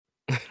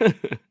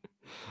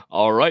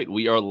All right,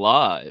 we are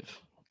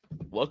live.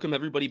 Welcome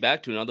everybody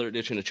back to another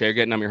edition of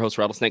Chairgetting. I'm your host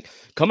Rattlesnake,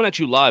 coming at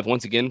you live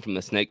once again from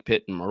the Snake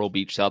Pit in Myrtle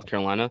Beach, South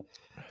Carolina.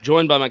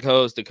 Joined by my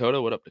co-host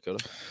Dakota. What up,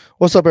 Dakota?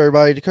 What's up,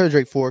 everybody? Dakota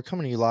Drake 4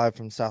 coming to you live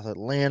from South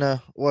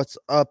Atlanta. What's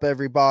up,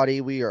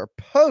 everybody? We are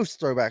post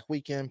Throwback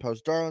weekend,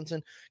 post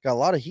Darlington. Got a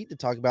lot of heat to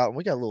talk about, and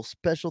we got a little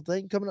special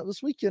thing coming up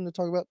this weekend to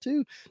talk about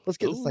too. Let's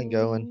get this thing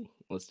going.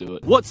 Let's do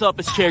it. What's up?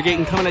 It's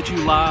Chairgetting coming at you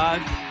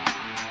live.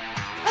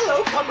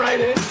 Hello, come right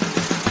in.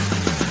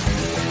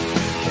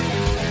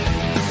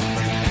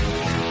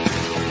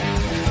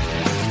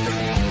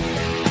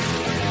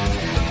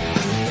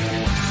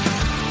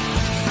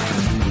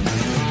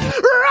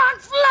 Rock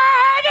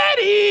flag and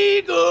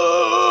eagle.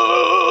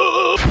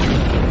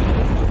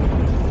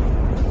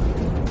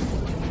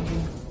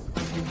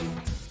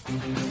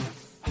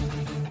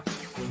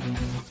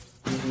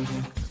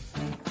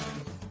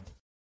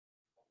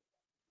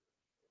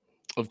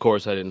 Of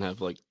course, I didn't have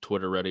like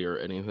Twitter ready or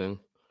anything.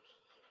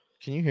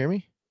 Can you hear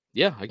me?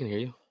 Yeah, I can hear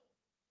you.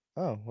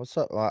 Oh, what's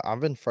up?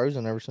 I've been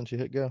frozen ever since you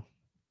hit go.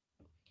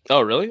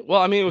 Oh, really?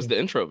 Well, I mean, it was the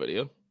intro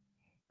video.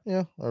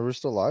 Yeah, we're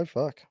still live.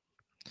 Fuck.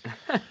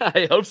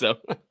 I hope so.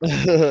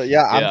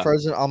 Yeah, I'm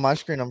frozen on my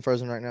screen. I'm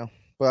frozen right now,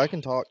 but I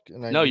can talk.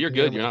 No, you're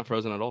good. You're not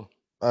frozen at all.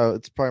 Oh,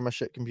 it's probably my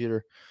shit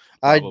computer.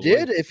 Probably. I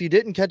did. If you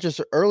didn't catch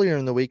us earlier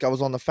in the week, I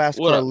was on the Fast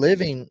Car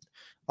Living.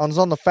 I was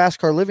on the Fast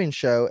Car Living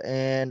show,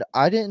 and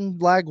I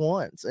didn't lag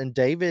once. And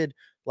David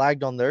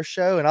lagged on their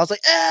show, and I was like,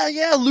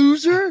 yeah,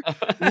 loser,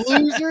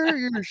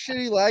 you're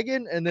shitty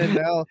lagging. And then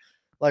now,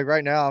 like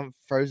right now, I'm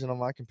frozen on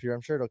my computer.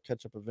 I'm sure it'll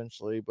catch up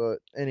eventually. But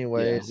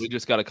anyways, we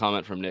just got a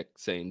comment from Nick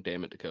saying,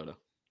 "Damn it, Dakota."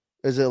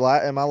 Is it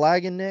am I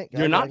lagging, Nick?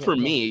 You're not for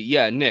me.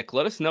 Yeah, Nick,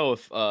 let us know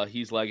if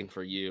he's lagging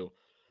for you.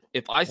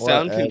 If I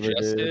sound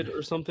congested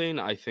or something,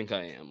 I think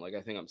I am. Like, I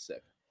think I'm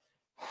sick.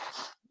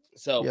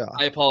 So yeah.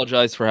 I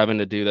apologize for having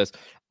to do this.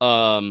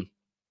 I'm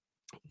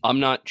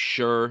not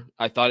sure.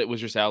 I thought it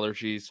was just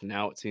allergies.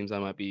 Now it seems I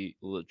might be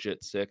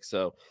legit sick.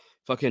 So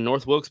fucking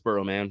North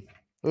Wilkesboro, man.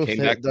 Oof, came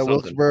back that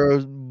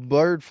Wilkesboro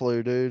bird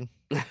flu, dude.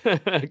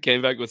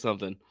 Came back with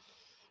something.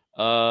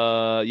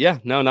 Yeah,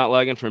 no, not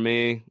lagging for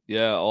me.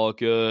 Yeah, all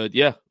good.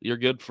 Yeah, you're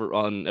good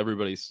on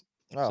everybody's.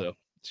 Oh.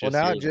 So well,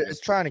 now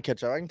it's trying to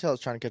catch up. I can tell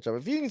it's trying to catch up.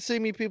 If you can see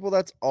me, people,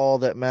 that's all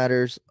that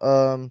matters.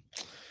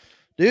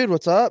 Dude,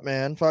 what's up,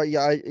 man?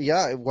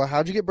 Yeah. Well,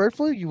 how'd you get bird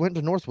flu? You went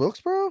to North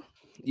Wilkesboro?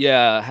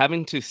 Yeah,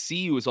 having to see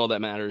you is all that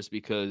matters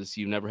because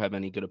you never have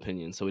any good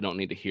opinions, so we don't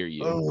need to hear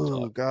you.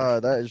 Oh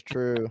God, that is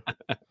true.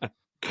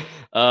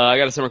 I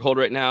got a summer cold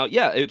right now.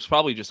 Yeah, it's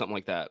probably just something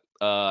like that.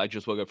 I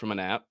just woke up from a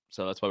nap,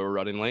 so that's why we're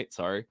running late.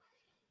 Sorry.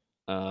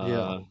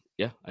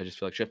 Yeah, I just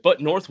feel like shit.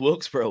 But North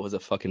Wilkesboro was a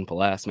fucking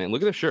blast, man.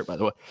 Look at this shirt, by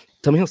the way.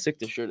 Tell me how sick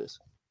this shirt is.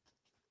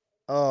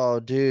 Oh,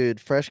 dude,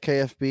 fresh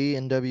KFB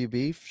and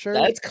WB shirt.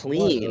 That's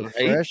clean, right?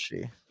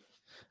 Freshy.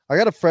 I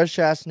got a fresh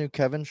ass new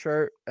Kevin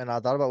shirt, and I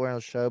thought about wearing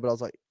the show, but I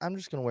was like, I'm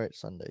just gonna wear it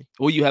Sunday.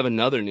 Well, you have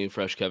another new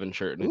fresh Kevin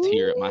shirt, and it's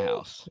here at my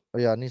house. Oh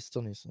yeah, I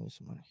still need some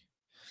money.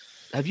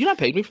 Have you not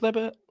paid me for that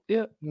bet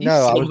yet? No,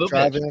 I was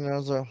driving, and I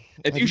was like,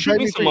 if you shoot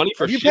me some money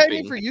for shipping, you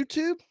paid me for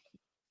YouTube.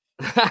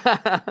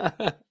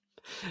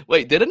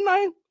 Wait, didn't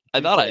I?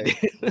 I thought I did.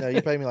 Yeah,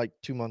 you paid me like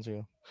 2 months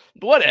ago.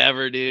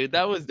 Whatever, dude.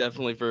 That was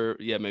definitely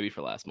maybe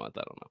for last month.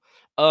 I don't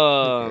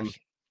know.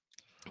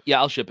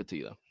 Yeah, I'll ship it to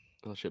you though.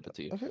 I'll ship it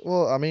to you. Okay.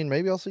 Well, I mean,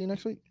 maybe I'll see you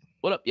next week.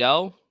 What up,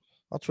 y'all?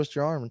 I'll twist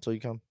your arm until you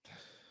come.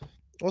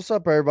 What's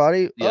up,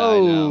 everybody?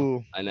 Yeah,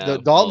 I know.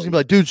 Dalton's gonna be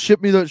like, dude, ship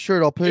me that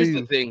shirt. I'll pay you.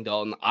 Here's the thing,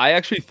 Dalton. I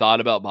actually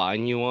thought about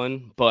buying you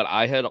one, but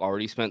I had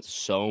already spent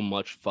so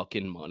much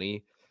fucking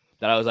money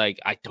that I was like,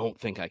 I don't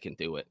think I can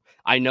do it.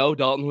 I know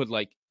Dalton would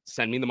like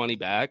send me the money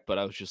back, but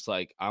I was just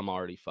like, I'm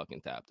already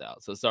fucking tapped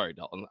out. So sorry,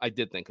 Dalton. I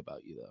did think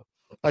about you though.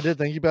 I did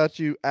think about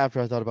you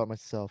after I thought about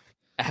myself.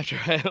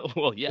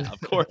 Well, yeah, of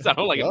course. I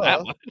don't like it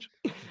that much.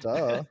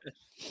 Duh.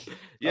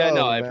 Yeah,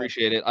 I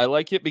appreciate it. I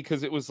like it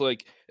because it was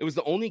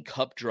the only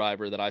Cup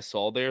driver that I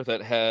saw there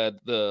that had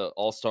the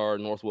All-Star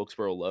North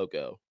Wilkesboro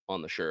logo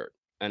on the shirt.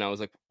 And I was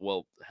like,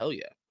 well, hell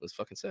yeah. It was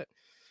fucking sick.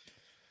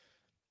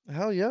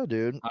 Hell yeah,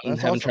 dude. I'm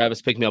having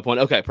Travis pick me up one.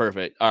 Okay,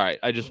 perfect. All right.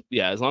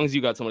 As long as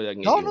you got somebody that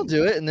can Dalton will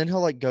do it, and then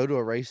he'll like go to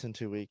a race in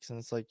 2 weeks, and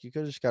it's like you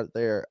could have just got it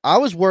there. I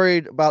was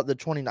worried about the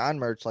 29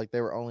 merch, like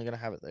they were only gonna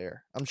have it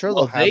there. I'm sure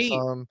they'll have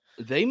some.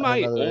 They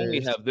might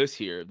only have this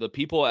here. The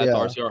people at the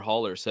RCR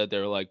Hauler said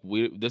they're like,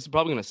 this is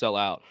probably gonna sell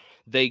out.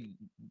 They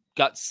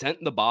got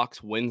sent the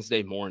box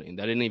Wednesday morning.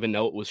 They didn't even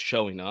know it was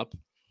showing up.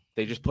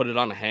 They just put it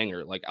on a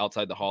hanger like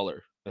outside the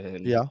hauler,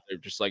 and they're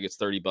just like, it's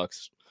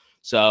 $30.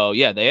 So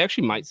yeah, they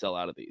actually might sell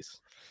out of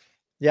these.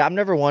 Yeah, I'm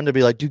never one to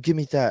be like, dude, give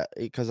me that,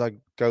 because I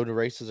go to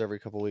races every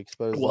couple of weeks.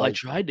 But I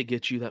tried to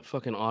get you that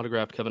fucking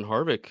autographed Kevin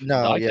Harvick.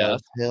 No,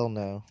 hell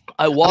no.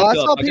 I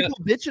saw people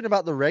bitching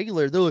about the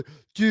regular. They're like,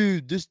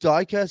 dude, this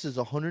diecast is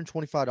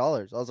 $125.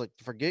 I was like,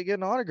 forget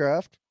getting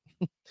autographed.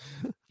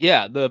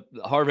 Yeah, the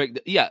Harvick.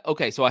 Yeah,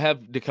 okay. So I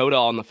have Dakota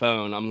on the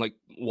phone. I'm like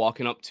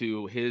walking up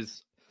to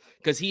his,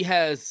 because he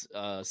has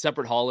a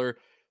separate hauler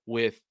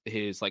with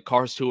his like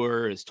Cars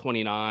tour, his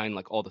 29,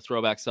 like all the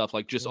throwback stuff,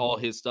 like just all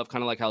his stuff,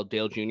 kind of like how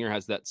Dale Jr.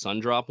 has that Sun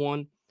Drop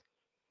one.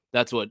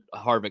 That's what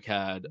Harvick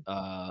had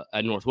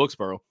at North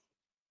Wilkesboro.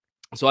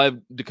 So I have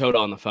Dakota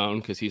on the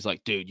phone because he's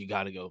like, dude, you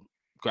got to go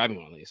grab me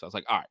one of these. So I was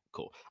like, all right,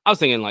 cool. I was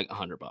thinking like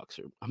 $100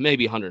 or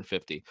maybe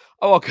 150.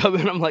 Oh, I'll come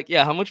in. I'm like,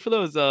 yeah, how much for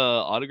those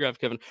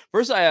autographed, Kevin?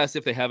 First, I asked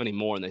if they have any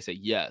more, and they say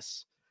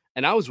yes.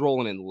 And I was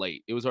rolling in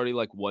late. It was already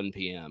like 1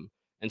 p.m.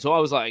 And so I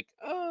was like,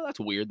 oh, that's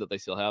weird that they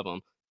still have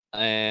them.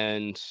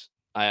 And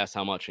I asked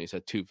how much, and he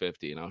said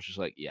 250. And I was just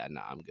like, yeah,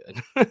 nah, I'm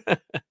good.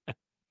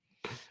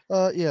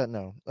 Yeah,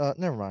 no,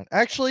 never mind.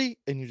 Actually,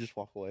 and you just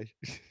walk away.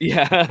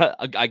 Yeah,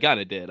 I kind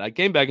of did. I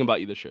came back and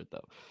bought you the shirt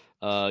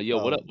though.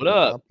 Yo, what up? What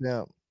up?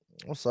 Yeah,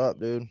 what's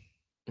up, dude?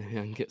 I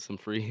can get some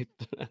free.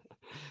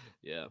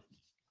 Yeah.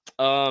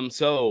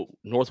 So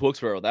North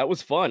Wilkesboro, that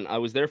was fun. I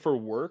was there for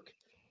work.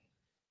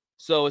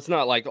 So it's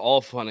not like all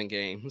fun and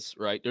games,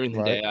 right? During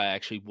the day, I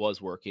actually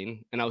was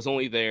working, and I was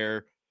only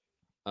there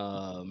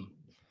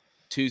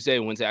Tuesday,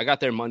 Wednesday. I got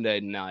there Monday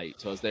night,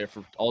 so I was there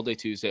for all day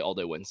Tuesday, all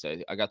day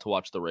Wednesday. I got to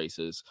watch the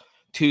races.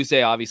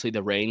 Tuesday, obviously,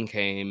 the rain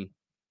came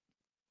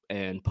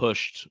and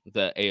pushed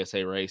the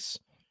ASA race.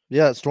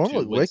 Yeah, it storm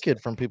looked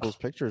wicked from people's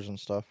pictures and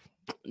stuff.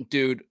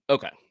 Dude,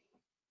 okay.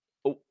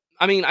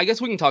 I mean, I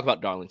guess we can talk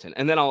about Darlington,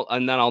 and then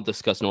I'll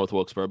discuss North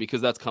Wilkesboro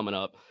because that's coming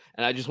up,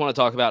 and I just want to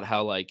talk about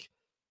how like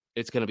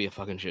it's gonna be a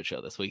fucking shit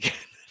show this weekend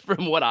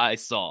from what I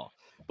saw.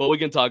 But we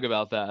can talk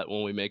about that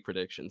when we make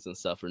predictions and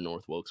stuff for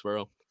North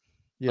Wilkesboro.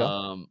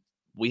 Yeah.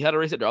 We had a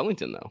race at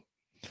Darlington though.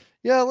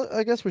 Yeah,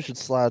 I guess we should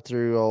slide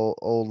through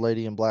old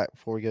lady in black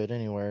before we go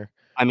anywhere.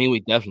 I mean, we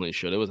definitely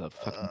should. It was a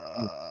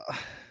fucking.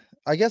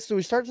 I guess do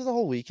we start to the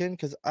whole weekend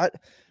because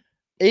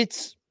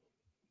it's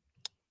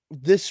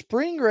the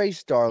spring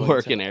race Darlington.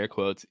 Work in air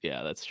quotes.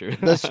 Yeah, that's true.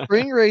 The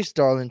spring race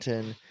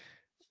Darlington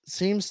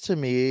seems to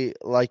me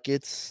like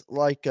it's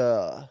like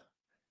a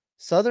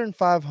Southern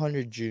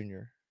 500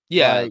 Junior.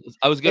 Yeah, like,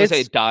 I was gonna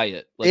say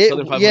diet. Like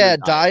Southern 500. Yeah,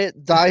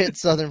 diet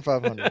Southern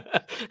 500.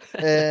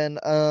 And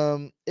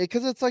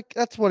because it's like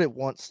that's what it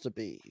wants to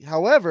be.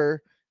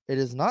 However, it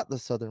is not the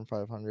Southern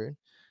 500.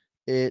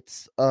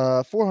 It's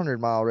a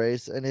 400-mile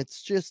race, and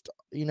it's just,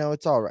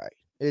 it's all right.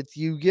 It's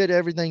you get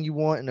everything you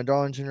want in a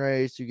Darlington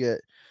race. You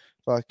get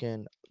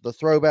fucking the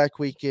throwback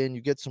weekend.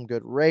 You get some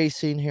good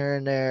racing here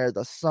and there.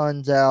 The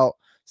sun's out.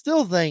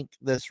 Still think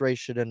this race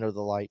should enter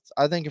the lights.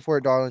 I think if we're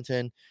at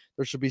Darlington,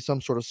 there should be some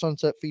sort of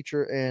sunset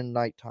feature and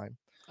nighttime.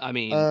 I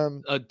mean,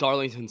 a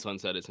Darlington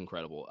sunset is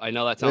incredible. I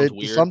know that sounds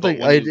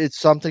weird. It's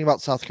something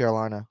about South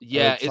Carolina.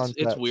 Yeah,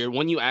 it's weird.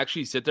 When you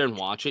actually sit there and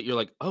watch it, you're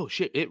like, oh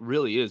shit, it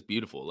really is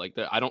beautiful. Like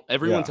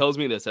everyone tells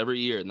me this every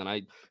year, and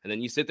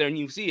then you sit there and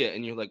you see it,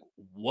 and you're like,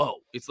 whoa,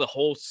 it's the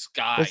whole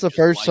sky. It's the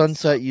first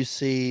sunset you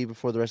see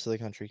before the rest of the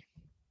country.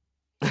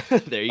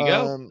 There you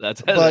go.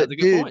 That's a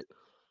good point.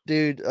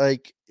 Dude,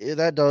 like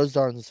that does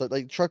Darlington stuff.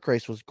 Like truck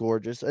race was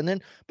gorgeous, and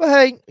then, but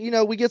hey,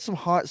 we get some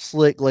hot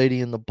slick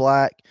lady in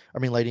black,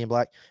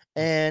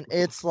 and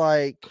it's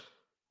like,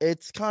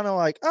 it's kind of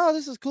like, oh,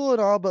 this is cool and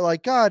all, but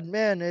like, God,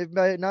 man, it'd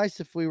be nice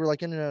if we were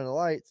like in and out of the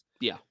lights.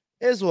 Yeah,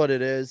 is what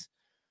it is.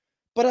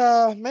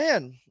 But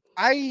man,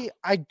 I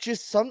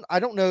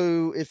don't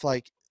know if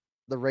like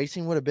the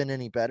racing would have been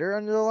any better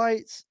under the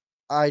lights.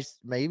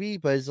 Maybe,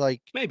 but it's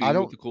like maybe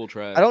with the cool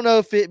track. I don't know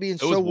if it being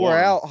so wore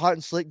out, hot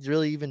and slick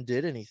really even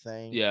did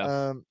anything.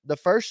 Yeah. The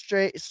first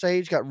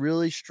stage got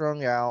really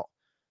strung out.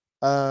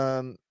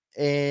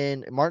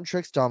 And Martin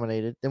Truex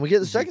dominated. Then we get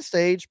the second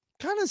stage,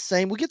 kind of the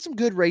same. We get some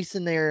good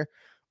racing there.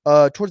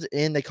 Towards the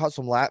end, they caught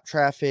some lap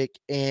traffic,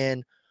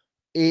 and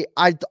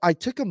I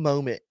took a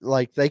moment,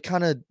 like they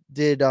kind of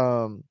did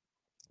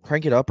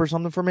crank it up or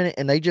something for a minute,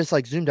 and they just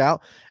like zoomed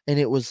out, and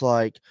it was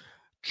like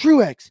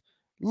Truex,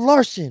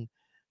 Larson,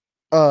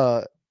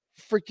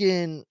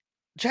 freaking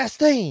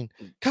Chastain,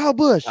 Kyle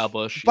Busch,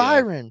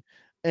 Byron.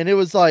 And it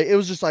was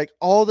just like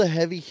all the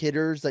heavy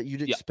hitters that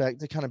you'd expect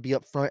to kind of be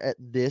up front at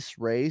this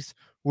race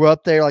were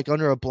up there like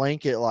under a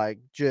blanket, like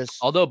just.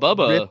 Although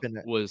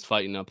Bubba was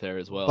fighting up there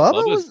as well.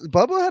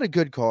 Bubba had a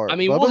good car. I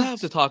mean, we'll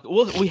have to talk.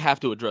 We have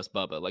to address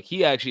Bubba. Like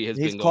he actually has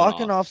been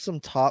clocking off some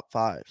top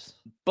fives,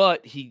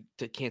 but he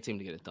can't seem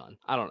to get it done.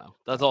 I don't know.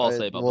 That's all I'll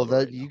say about Bubba.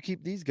 Well, you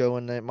keep these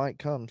going, it might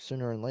come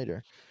sooner and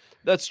later.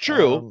 That's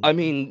true. I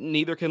mean,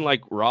 neither can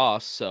like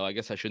Ross, so I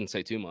guess I shouldn't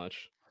say too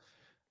much.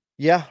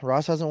 Yeah,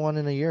 Ross hasn't won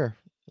in a year.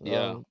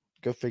 Yeah,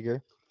 go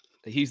figure.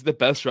 He's the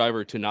best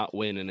driver to not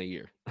win in a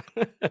year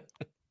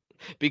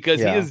because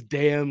he is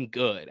damn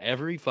good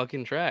every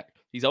fucking track.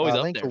 He's always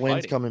up there. I think the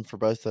win's coming for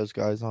both those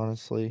guys,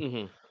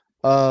 honestly.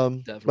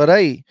 Mm-hmm. But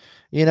hey,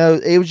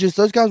 it was just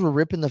those guys were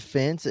ripping the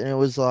fence, and it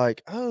was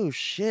like, oh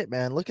shit,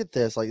 man, look at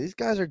this! Like these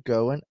guys are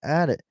going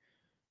at it.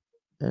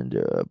 And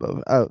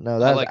oh no,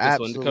 that's I like this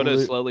one. Dakota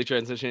is slowly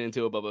transitioning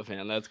into a Bubba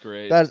fan. That's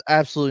great. That is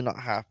absolutely not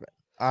happening.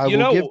 I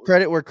will give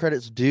credit where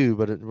credit's due,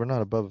 but we're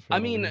not above it. I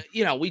mean,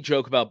 we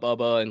joke about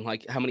Bubba and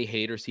like how many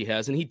haters he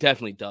has, and he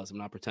definitely does. I'm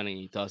not pretending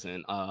he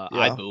doesn't.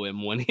 I boo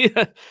him when he.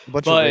 A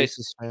bunch of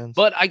racist fans.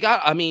 But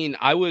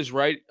I was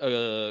right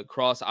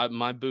across.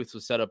 My booth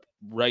was set up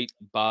right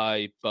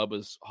by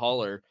Bubba's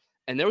hauler,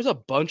 and there was a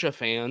bunch of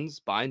fans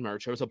buying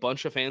merch. There was a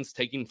bunch of fans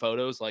taking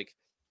photos, like,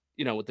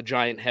 with the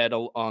giant head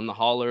on the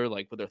hauler,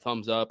 like with their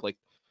thumbs up. Like,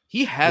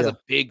 he has a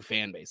big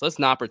fan base. Let's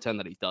not pretend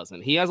that he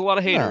doesn't. He has a lot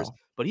of haters,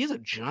 but he has a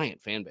giant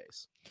fan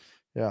base.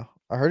 Yeah,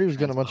 I heard he was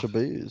getting a bunch of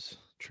booze.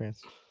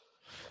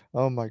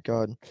 Oh my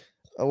god,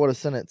 what a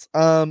sentence.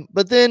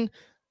 But then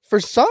for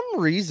some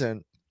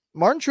reason,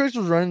 Martin Truex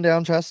was running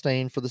down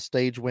Chastain for the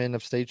stage win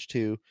of stage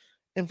 2,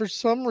 and for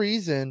some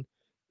reason,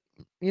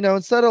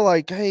 instead of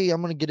like, hey,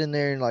 I'm gonna get in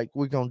there and like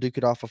we're gonna duke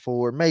it off a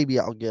 4, maybe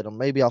I'll get him,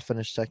 maybe I'll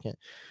finish second.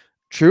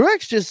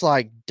 Truex just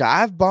like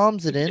dive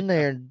bombs it in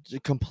there, and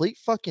complete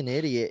fucking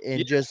idiot,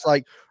 and just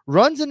like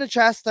runs into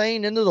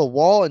Chastain into the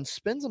wall and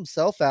spins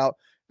himself out,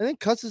 and then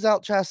cusses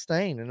out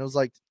Chastain. And it was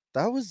like,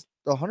 that was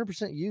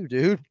 100% you,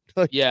 dude.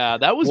 Like,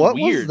 that was what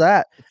weird. Was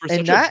that for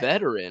such a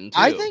veteran? Too.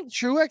 I think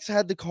Truex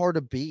had the car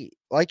to beat.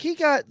 Like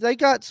they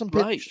got some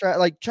pit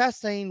like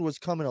Chastain was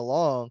coming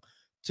along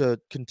to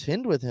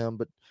contend with him,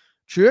 but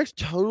Truex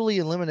totally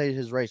eliminated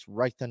his race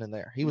right then and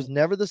there. He was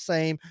never the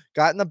same,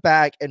 got in the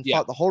back and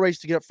fought the whole race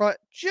to get up front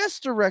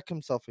just to wreck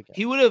himself again.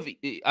 He would have,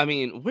 I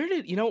mean, where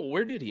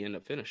did he end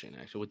up finishing,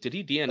 actually? Did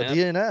he DNF?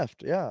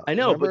 DNF'd, yeah. I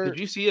know, but did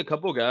you see a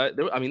couple guys?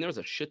 There was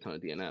a shit ton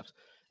of DNFs.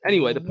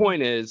 Anyway, the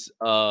point is,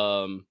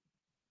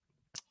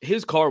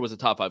 his car was a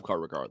top 5 car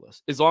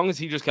regardless. As long as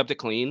he just kept it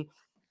clean,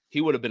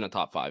 he would have been a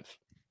top 5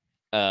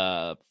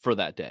 for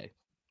that day.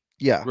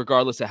 Yeah.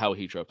 Regardless of how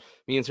he drove.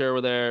 Me and Sarah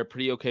were there.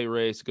 Pretty okay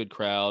race. Good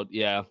crowd.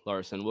 Yeah,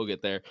 Larson, we'll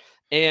get there.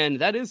 And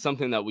that is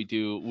something that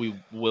we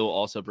will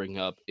also bring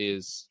up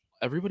is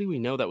everybody we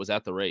know that was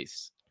at the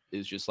race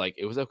is just like,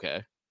 it was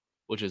okay,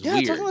 which is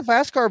weird. Talking to the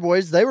fast car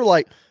boys, they were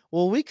like,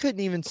 well, we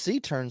couldn't even see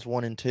turns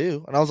 1 and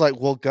 2. And I was like,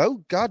 well,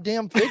 go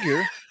goddamn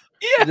figure.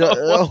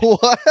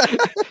 What?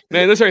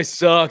 Man, this race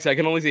sucks. I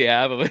can only see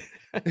half of it.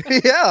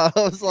 I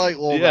was like,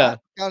 well,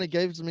 that kind of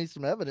gave me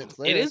some evidence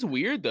there. It is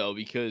weird though,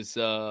 because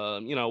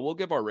we'll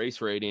give our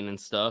race rating and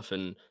stuff,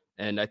 and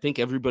I think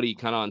everybody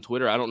kind of on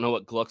Twitter, I don't know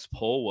what Gluck's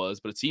poll was,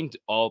 but it seemed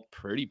all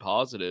pretty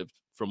positive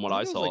from what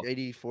I saw. Like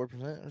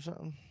 84% or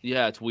something.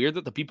 Yeah, it's weird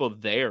that the people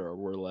there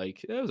were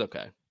like, it was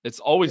okay. It's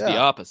always the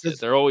opposite.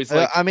 They're always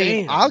like,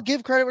 I'll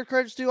give credit where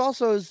credit's due.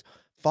 Also, is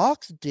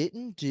Fox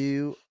didn't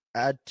do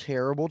a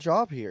terrible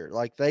job here.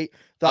 Like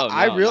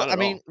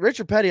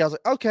Richard Petty, I was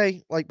like,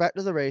 okay, like back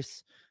to the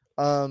race.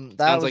 That Sounds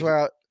was like,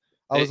 where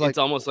I was like, it's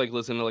almost like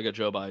listening to like a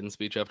Joe Biden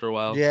speech after a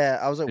while. Yeah,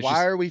 I was like,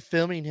 why are we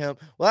filming him?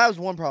 Well, that was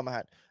one problem I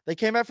had. They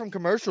came out from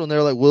commercial and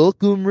they're like,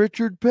 welcome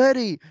Richard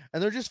Petty,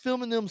 and they're just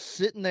filming them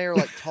sitting there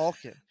like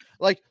talking,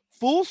 like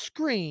full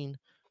screen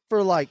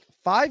for like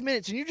 5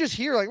 minutes, and you just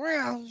hear like,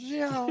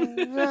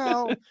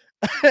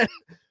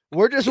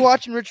 we're just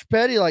watching Richard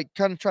Petty like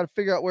kind of try to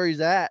figure out where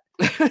he's at,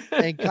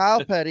 and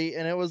Kyle Petty,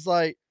 and it was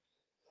like,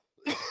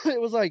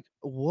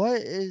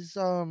 what is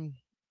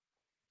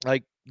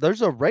like,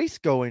 there's a race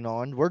going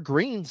on. We're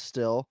green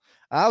still.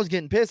 I was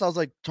getting pissed. I was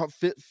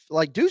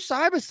like, do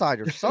side by side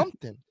or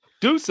something.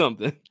 Do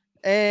something.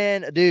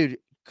 And dude,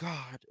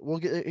 God, we'll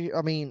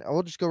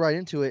just go right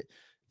into it.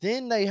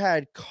 Then they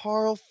had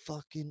Carl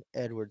fucking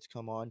Edwards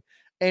come on.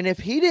 And if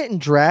he didn't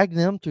drag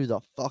them through the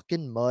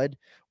fucking mud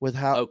with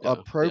how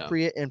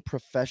appropriate and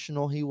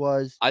professional he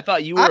was. I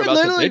thought you were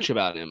about to bitch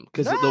about him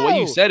because the way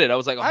you said it, I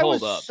was like, hold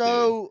up. I was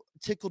so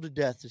tickled to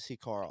death to see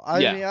Carl.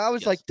 I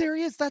was like, there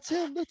he is. That's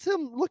him. That's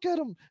him. Look at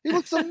him. He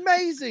looks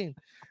amazing.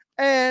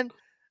 And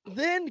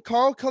then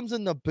Carl comes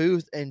in the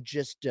booth and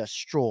just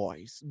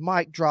destroys.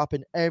 Mic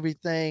dropping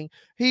everything.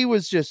 He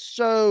was just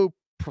so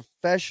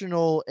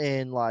professional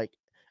and like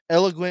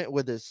eloquent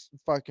with his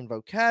fucking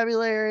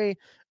vocabulary.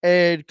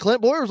 And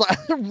Clint Boyer was like,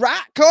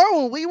 right,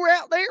 Carl, when we were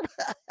out there.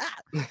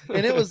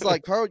 And it was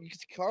like, Carl, you could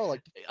see Carl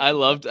like. I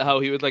loved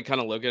how he would like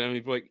kind of look at him and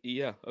he'd be like,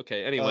 yeah,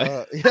 okay,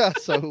 anyway.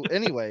 So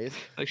anyways,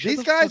 like,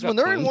 these guys, when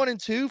they're in 1 and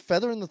 2,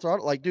 feathering the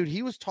throttle, like, dude,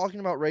 he was talking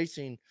about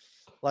racing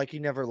like he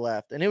never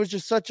left. And it was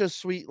just such a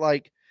sweet,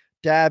 like,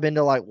 dab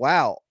into like,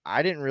 wow,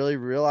 I didn't really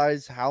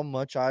realize how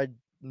much I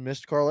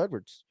missed Carl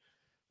Edwards.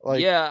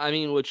 Like, yeah, I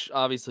mean, which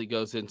obviously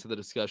goes into the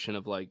discussion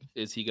of like,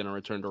 is he going to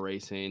return to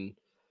racing,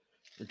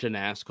 to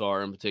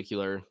NASCAR in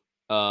particular?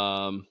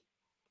 I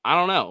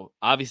don't know.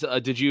 Obviously,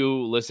 did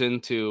you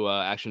listen to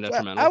Action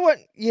Detrimental?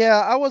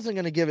 I wasn't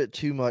going to give it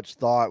too much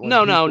thought.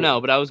 No.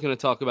 But I was going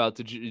to talk about.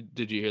 Did you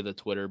hear the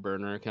Twitter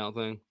burner account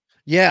thing?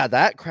 Yeah,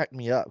 that cracked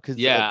me up because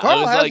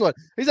Carl has one.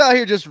 He's out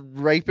here just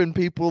raping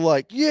people,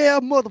 like, yeah,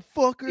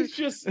 motherfucker. He's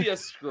just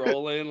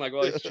scrolling like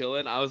while he's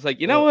chilling. I was like,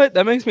 you know what?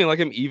 That makes me like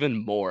him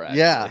even more.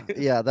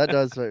 Actually. Yeah, that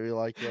does make me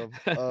like him.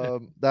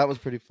 That was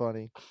pretty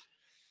funny.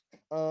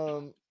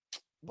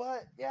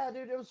 But yeah,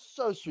 dude, it was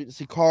so sweet to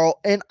see Carl,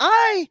 and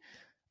I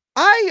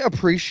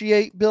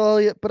appreciate Bill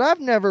Elliott, but I've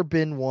never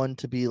been one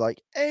to be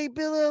like, hey,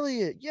 Bill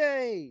Elliott,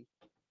 yay.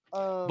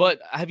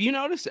 But have you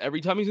noticed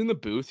every time he's in the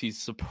booth, he's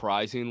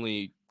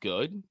surprisingly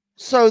good?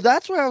 So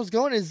that's where I was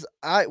going.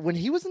 When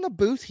he was in the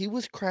booth, he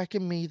was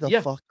cracking me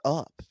the fuck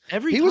up.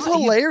 He was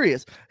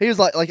hilarious. He was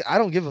like I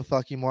don't give a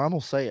fuck anymore. I'm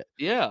gonna say it.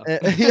 Yeah,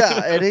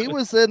 and he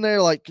was sitting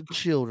there like,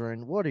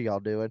 children, what are y'all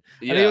doing?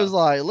 Yeah. And he was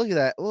like, look at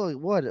that.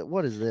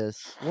 What is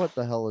this? What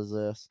the hell is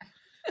this?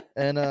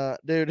 And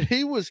dude,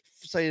 he was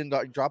saying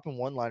dropping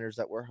one-liners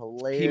that were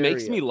hilarious. He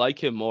makes me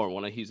like him more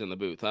when he's in the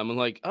booth. I'm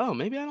like, oh,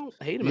 maybe I don't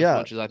hate him as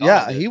much as I thought.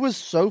 Yeah, he was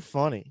so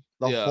funny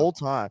the whole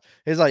time.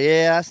 He's like,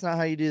 yeah, that's not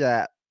how you do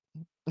that.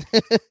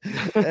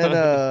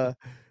 And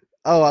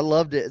I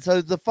loved it.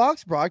 So the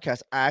Fox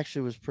broadcast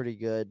actually was pretty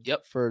good.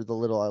 Yep. For the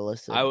little I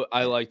listened,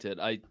 I liked it.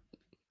 I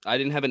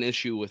didn't have an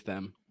issue with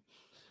them.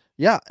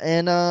 Yeah,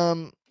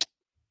 and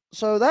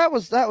so that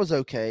was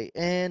okay.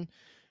 And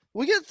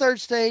we get third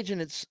stage,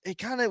 and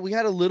we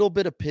had a little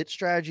bit of pit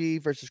strategy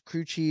versus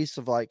crew chiefs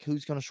of like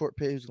who's going to short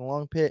pit, who's going to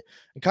long pit.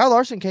 And Kyle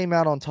Larson came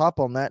out on top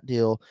on that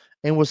deal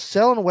and was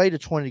selling away to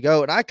 20 to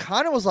go. And I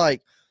kind of was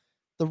like,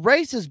 the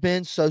race has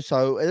been so.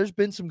 There's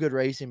been some good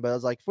racing, but I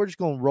was like, if we're just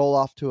going to roll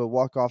off to a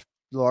walk-off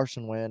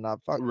Larson win,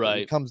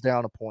 it comes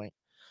down a point.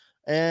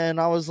 And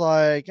I was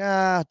like,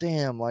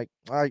 damn, like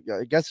I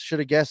guess I should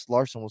have guessed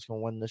Larson was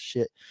going to win this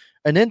shit.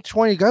 And then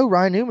 20 to go,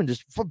 Ryan Newman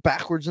just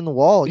backwards in the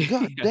wall.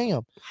 God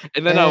damn.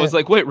 And then I was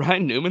like, wait,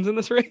 Ryan Newman's in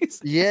this race?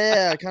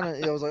 Yeah, kind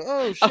of. I was like,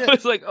 oh shit. I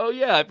was like, oh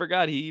yeah, I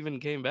forgot he even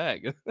came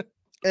back.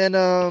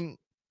 And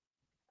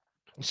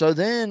so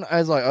then I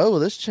was like, oh, well,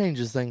 this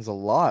changes things a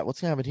lot.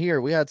 What's going to happen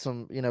here? We had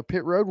some,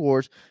 pit road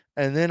wars.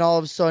 And then all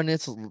of a sudden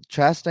it's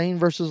Chastain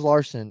versus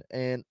Larson.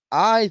 And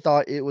I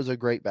thought it was a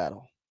great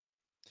battle.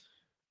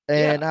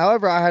 And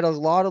however, I had a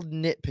lot of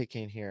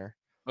nitpicking here.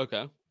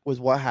 Okay. With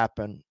what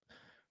happened.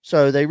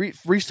 So they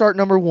restart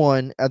number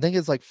 1. I think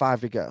it's like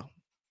 5 to go.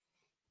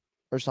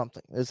 Or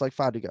something. It's like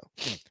 5 to go.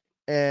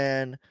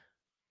 And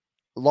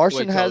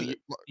Larson has...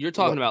 You're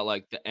talking about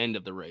like the end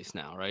of the race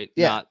now, right?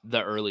 Yeah. Not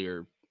the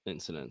earlier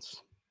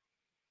incidents.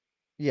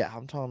 Yeah,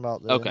 I'm talking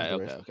about the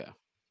Okay.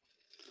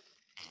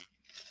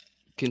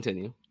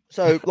 Continue.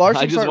 So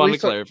Larson... I just wanted to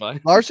clarify.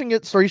 Larson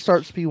gets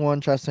restarts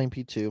P1, Chastain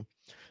P2.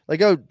 They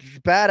go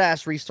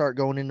badass restart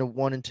going into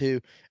 1 and 2.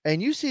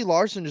 And you see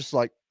Larson just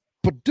like,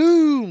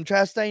 ba-doom,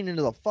 Chastain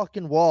into the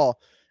fucking wall.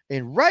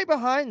 And right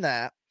behind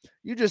that,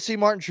 you just see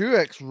Martin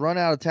Truex run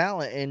out of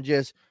talent and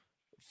just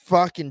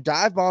fucking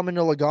dive bomb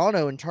into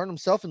Logano and turn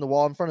himself in the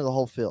wall in front of the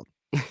whole field.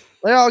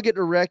 They all get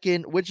to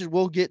wrecking,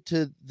 we'll get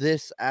to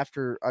this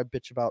after I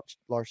bitch about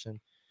Larson.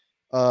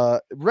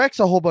 Wrecks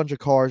a whole bunch of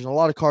cars, and a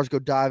lot of cars go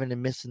diving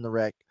and missing the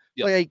wreck.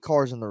 Yep. Like 8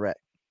 cars in the wreck.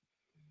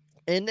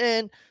 And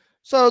then,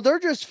 so they're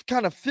just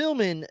kind of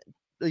filming,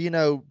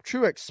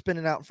 Truex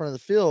spinning out in front of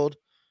the field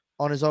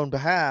on his own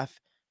behalf.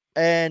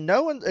 And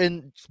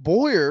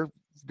Boyer,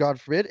 God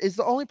forbid, is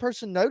the only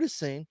person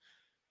noticing,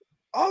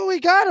 oh, he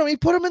got him. He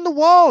put him in the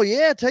wall.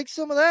 Yeah, take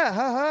some of that.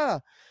 Ha ha.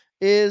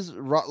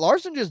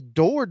 Larson just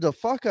doored the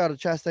fuck out of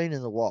Chastain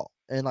in the wall.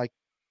 And like,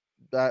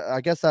 I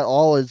guess that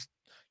all is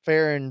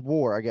fair in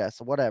war, I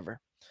guess, whatever.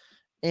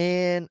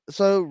 And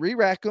so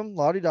re-rack him,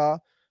 la-di-da.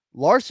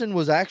 Larson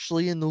was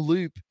actually in the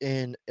loop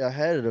and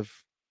ahead of,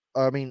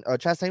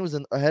 Chastain was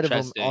ahead of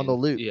him on the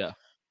loop. Yeah.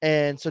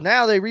 And so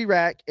now they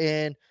re-rack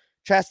and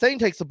Chastain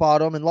takes the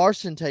bottom and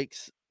Larson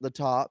takes the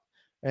top.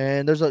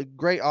 And there's a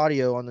great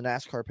audio on the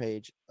NASCAR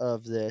page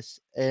of this.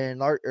 And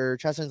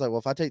Chastain's like, well,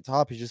 if I take the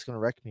top, he's just going to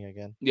wreck me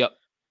again. Yep.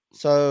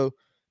 So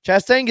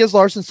Chastain gives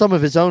Larson some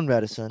of his own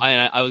medicine.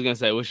 I was going to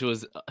say, I wish it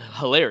was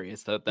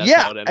hilarious. That's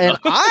how it ended and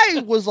up.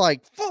 I was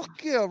like,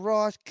 fuck yeah,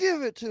 Ross,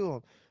 give it to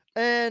him.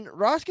 And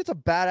Ross gets a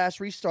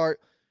badass restart,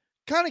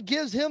 kind of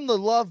gives him the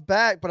love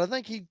back, but I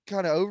think he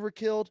kind of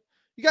overkilled.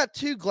 You got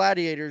 2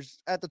 gladiators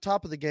at the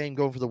top of the game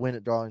going for the win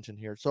at Darlington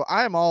here. So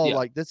I am all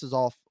like, this is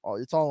all,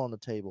 it's all on the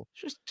table.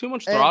 It's just too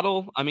much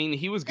throttle. I mean,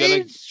 he was going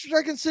to. He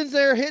sits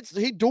there,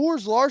 he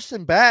doors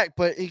Larson back,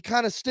 but he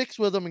kind of sticks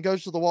with him and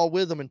goes to the wall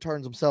with him and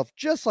turns himself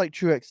just like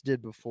Truex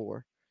did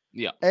before.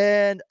 Yeah.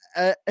 And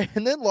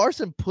then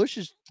Larson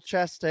pushes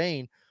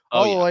Chastain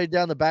all the way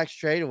down the back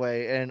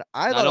straightaway. And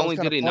I thought not only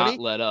did he not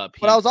let up,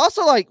 but I was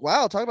also like,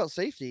 wow, talk about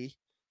safety.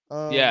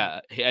 And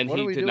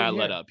he did not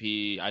let up.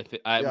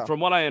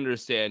 From what I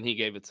understand, he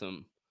gave it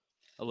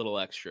a little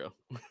extra.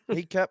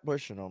 He kept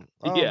pushing him.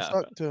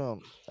 Stuck to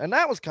him, and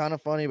that was kind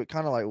of funny, but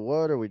kind of like,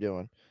 what are we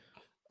doing?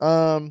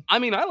 I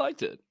mean, I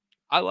liked it.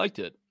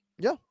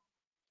 Yeah,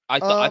 I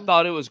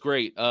thought it was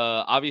great.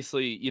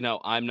 Obviously,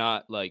 I'm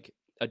not like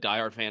a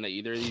diehard fan of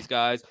either of these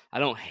guys. I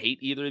don't hate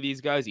either of these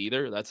guys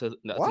either. That's another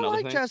thing. I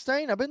like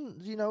Chastain. I've been,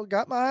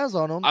 got my eyes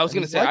on him. I was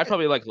gonna say I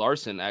probably like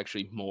Larson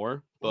actually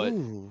more, but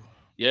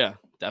yeah.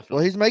 Definitely.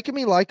 Well, he's making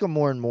me like him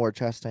more and more.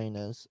 Chastain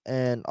is,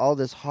 and all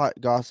this hot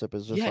gossip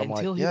is just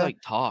until he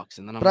talks,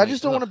 and then. I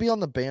just don't want to be on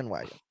the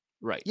bandwagon.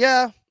 Right.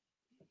 Yeah.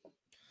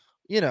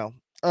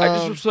 I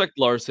just respect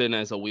Larson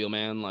as a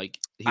wheelman. Like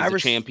he's a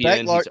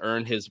champion. He's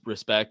earned his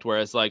respect.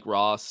 Whereas like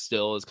Ross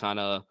still is kind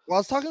of. Well, I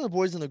was talking to the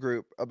boys in the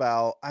group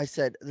about. I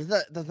said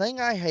the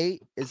thing I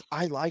hate is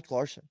I like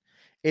Larson.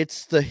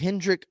 It's the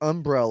Hendrick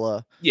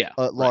umbrella. Yeah,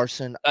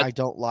 Larson, I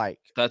don't like.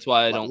 That's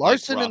why I don't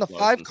Larson like in the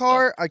Larson 5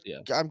 car.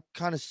 stuff. I'm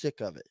kind of sick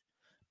of it.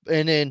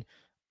 And then,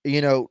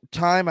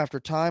 time after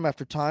time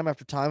after time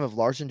after time of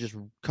Larson just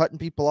cutting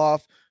people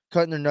off,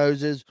 cutting their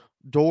noses,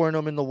 dooring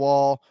them in the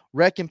wall,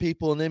 wrecking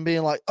people, and then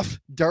being like,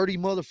 dirty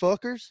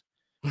motherfuckers.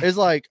 It's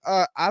like,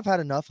 I've had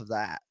enough of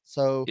that.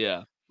 So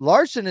yeah,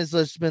 Larson has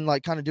just been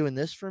like kind of doing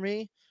this for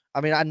me. I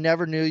mean, I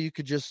never knew you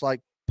could just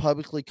like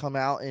publicly come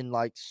out and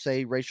like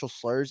say racial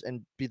slurs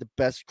and be the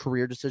best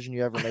career decision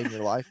you ever made in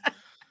your life.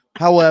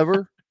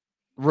 However,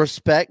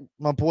 respect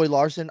my boy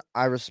Larson.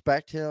 I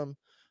respect him,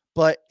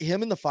 but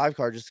him in the 5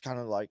 car just kind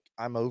of like,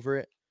 I'm over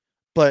it.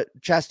 But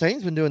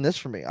Chastain's been doing this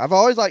for me. I've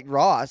always liked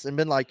Ross and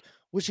been like,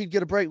 wish he'd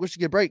get a break. Wish he'd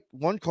get a break.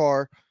 1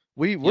 car.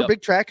 We're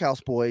big track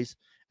house boys.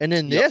 And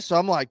then this, so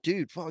I'm like,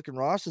 dude, fucking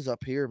Ross is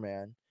up here,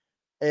 man.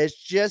 It's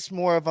just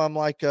more of, I'm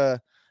like,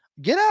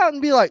 get out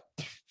and be like,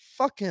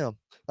 fuck him.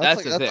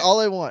 That's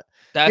all I want.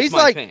 He's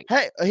like, thing.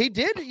 Hey, he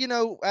did,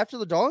 after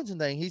the Darlington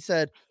thing, he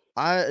said,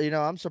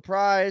 I'm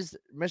surprised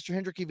Mr.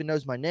 Hendrick even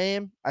knows my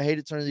name. I hate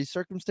it under these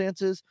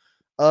circumstances.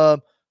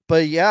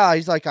 But yeah,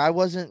 he's like, I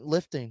wasn't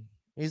lifting.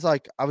 He's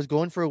like, I was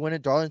going for a win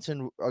at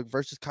Darlington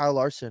versus Kyle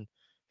Larson.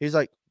 He's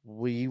like,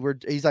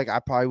 I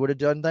probably would have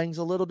done things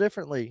a little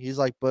differently. He's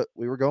like, but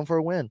we were going for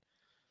a win.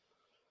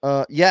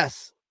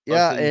 Yes.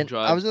 Yeah, and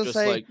I was gonna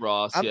say, like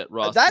Ross.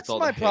 Ross. That's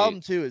my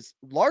problem too. Is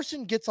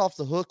Larson gets off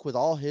the hook with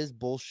all his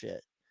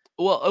bullshit.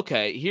 Well,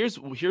 okay. Here's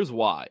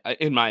why,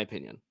 in my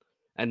opinion,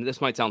 and this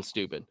might sound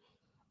stupid.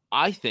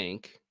 I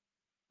think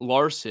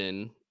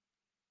Larson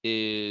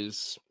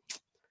is,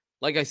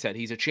 like I said,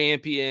 he's a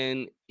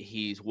champion.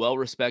 He's well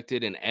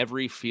respected in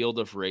every field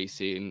of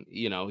racing.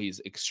 He's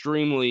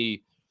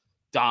extremely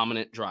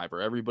dominant driver.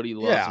 Everybody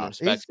loves and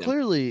respects him. He's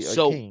clearly a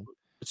king.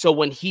 So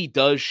when he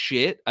does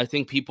shit, I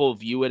think people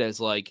view it as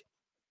like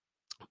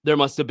there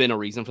must have been a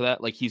reason for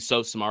that. Like he's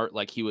so smart,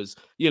 like he was,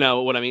 you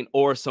know what I mean?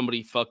 Or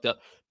somebody fucked up.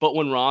 But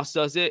when Ross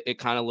does it, it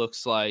kind of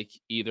looks like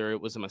either it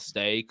was a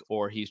mistake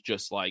or he's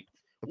just like,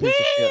 a piece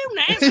of shit.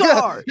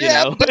 NASCAR,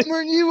 yeah, dumber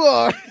than you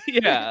are.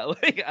 Yeah,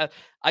 like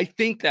I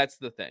think that's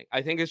the thing.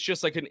 I think it's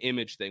just like an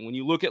image thing. When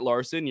you look at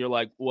Larson, you're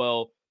like,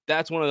 well,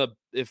 that's one of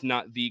the, if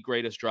not the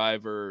greatest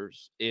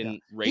drivers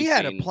in racing. He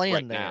had a plan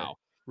right there. now.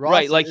 Ross,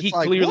 right, like he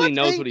clearly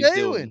knows what he's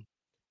doing.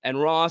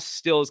 And Ross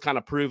still is kind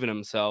of proving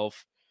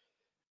himself.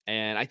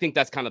 And I think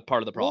that's kind of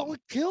part of the problem. What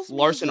kills me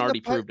Larson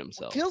already proved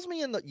himself. What kills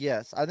me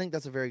yes, I think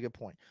that's a very good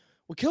point.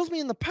 What kills me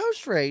in the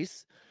post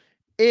race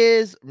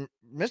is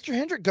Mr.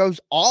 Hendrick goes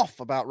off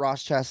about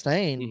Ross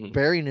Chastain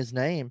burying his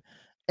name.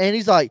 And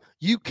he's like,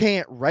 you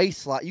can't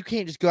race you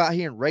can't just go out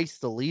here and race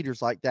the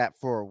leaders like that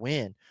for a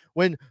win.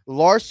 When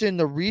Larson,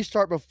 the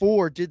restart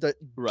before, did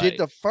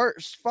the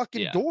first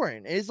fucking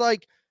dooring. It's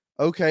like,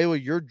 okay, well,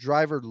 your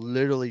driver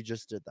literally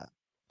just did that.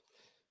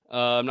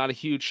 I'm not a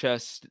huge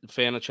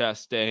fan of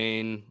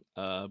Chastain,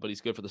 but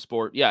he's good for the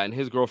sport. Yeah, and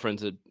his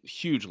girlfriend's a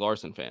huge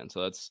Larson fan,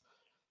 so that's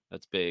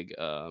big.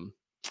 And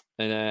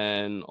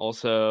then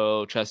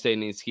also Chastain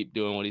needs to keep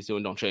doing what he's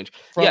doing. Don't change.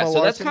 So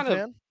Larson that's kind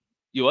of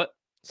you what?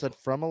 Said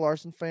from a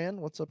Larson fan.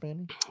 What's up,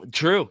 Andy?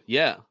 True.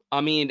 Yeah. I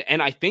mean,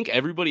 and I think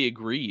everybody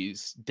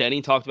agrees. Denny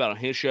talked about it on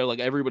his show. Like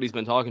everybody's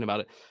been talking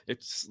about it.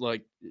 It's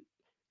like,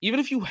 even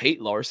if you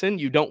hate Larson,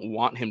 you don't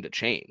want him to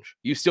change.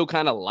 You still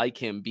kind of like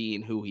him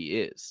being who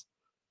he is.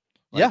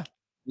 Chastain.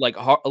 Like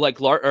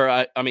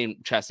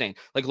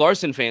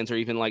Larson fans are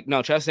even like,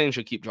 no, Chastain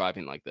should keep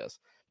driving like this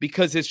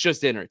because it's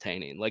just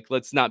entertaining. Like,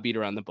 let's not beat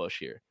around the bush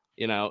here.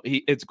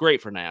 It's great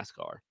for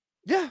NASCAR.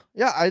 Yeah,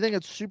 I think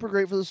it's super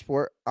great for the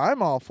sport.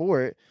 I'm all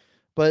for it.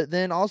 But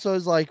then also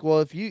it's like,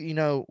 well, if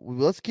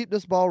let's keep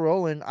this ball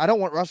rolling. I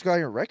don't want Ross to go out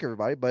here and wreck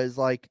everybody, but it's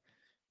like,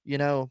 I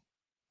don't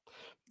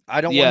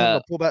want him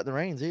to pull back the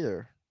reins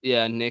either.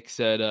 Yeah, Nick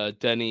said,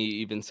 Denny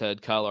even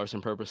said Kyle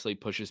Larson purposely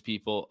pushes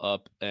people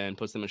up and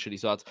puts them in shitty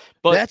spots.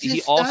 But that's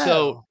his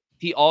style.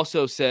 He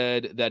also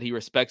said that he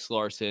respects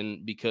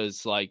Larson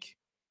because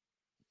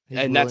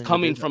and that's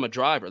coming from a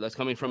driver. That's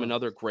coming from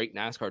another great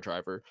NASCAR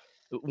driver.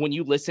 When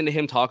you listen to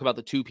him talk about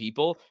the two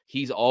people,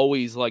 he's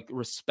always like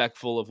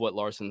respectful of what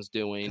Larson's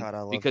doing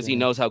because he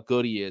knows how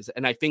good he is.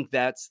 And I think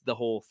that's the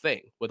whole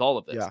thing with all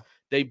of this. Yeah.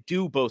 They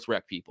do both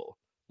wreck people.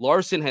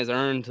 Larson has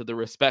earned the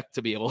respect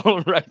to be able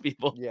to wreck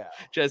people. Yeah.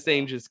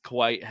 Chastain just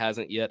quite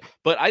hasn't yet.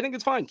 But I think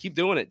it's fine. Keep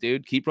doing it,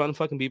 dude. Keep running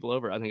fucking people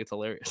over. I think it's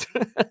hilarious.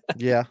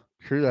 Yeah,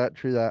 true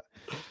that.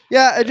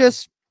 Yeah,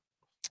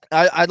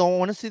 I don't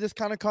want to see this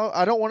kind of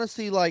I don't want to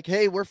see like,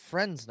 hey, we're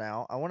friends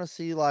now. I want to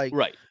see like,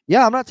 right.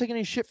 Yeah, I'm not taking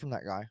any shit from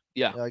that guy.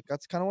 Yeah. Like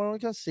that's kind of what I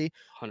want to see.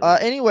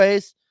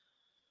 Anyways,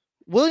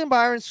 William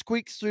Byron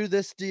squeaks through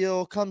this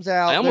deal, comes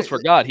out. I almost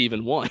forgot he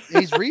even won.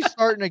 He's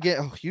restarting again.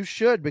 Oh, you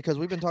should, because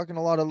we've been talking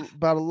about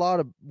a lot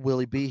of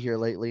Willie B here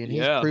lately, and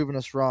he's proven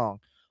us wrong.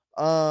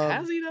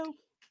 Has he though?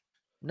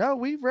 No,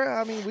 we've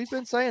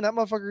been saying that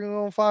motherfucker going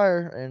on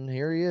fire, and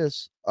here he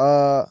is.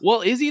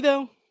 Well, is he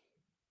though?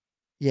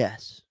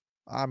 Yes.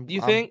 I'm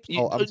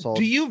sold.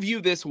 Do you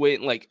view this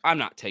win like, I'm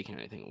not taking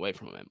anything away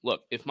from him?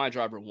 Look, if my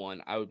driver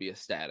won, I would be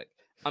ecstatic.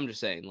 I'm just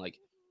saying, like,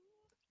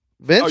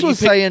 Vince was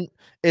saying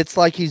it's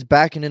like he's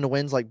backing into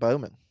wins like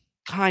Bowman.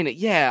 Kind of,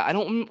 yeah. I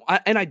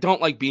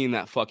don't like being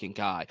that fucking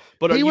guy.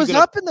 But he was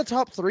up in the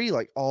top 3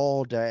 like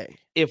all day.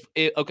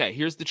 Okay,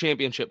 here's the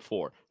championship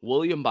 4: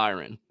 William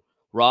Byron,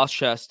 Ross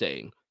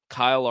Chastain,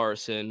 Kyle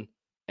Larson,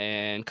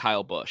 and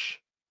Kyle Busch.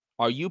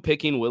 Are you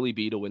picking Willie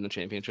B to win the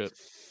championship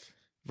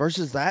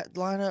versus that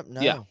lineup?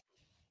 No. Yeah.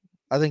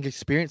 I think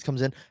experience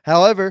comes in.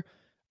 However,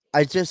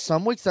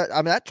 some weeks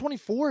that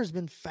 24 has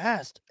been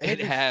fast. It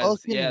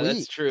has. Yeah, week.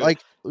 That's true.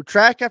 Like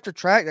track after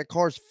track, that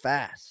car's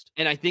fast.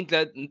 And I think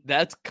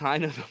that's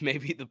kind of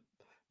maybe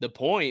the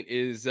point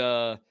is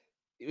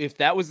if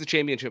that was the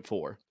championship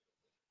 4,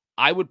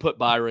 I would put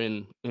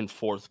Byron in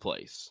 4th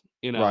place.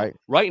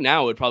 Right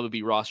now it'd probably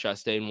be Ross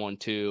Chastain 1,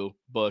 2,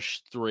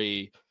 Busch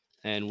 3,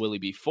 and Willie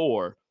B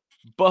 4.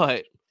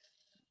 But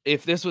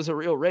if this was a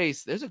real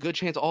race, there's a good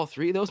chance all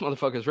 3 of those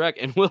motherfuckers wreck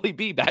and Willie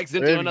B backs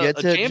into a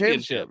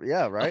championship.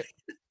 Yeah, right.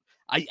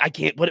 I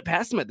can't put it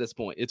past him at this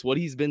point. It's what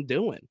he's been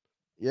doing.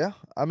 Yeah,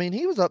 I mean,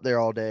 he was up there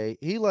all day.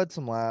 He led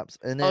some laps,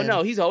 and then,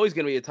 no, he's always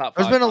going to be a top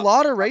 5. There's been a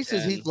lot of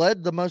races he's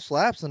led the most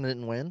laps and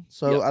didn't win,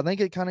 so I think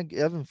it kind of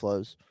ebb and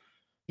flows.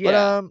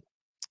 Yeah. But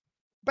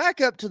back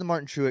up to the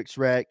Martin Truex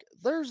wreck.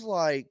 There's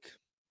like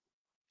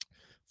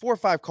 4 or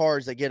 5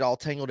 cars that get all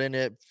tangled in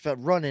it,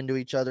 run into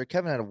each other.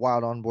 Kevin had a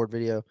wild onboard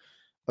video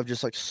of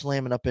just like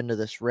slamming up into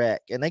this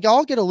wreck, and they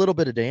all get a little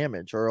bit of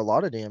damage or a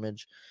lot of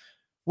damage.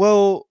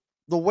 Well,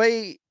 the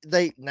way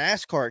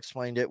NASCAR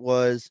explained it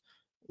was,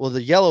 the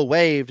yellow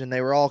waved and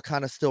they were all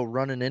kind of still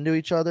running into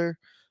each other,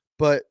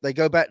 but they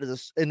go back to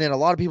this, and then a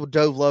lot of people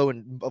dove low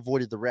and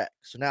avoided the wreck.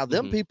 So now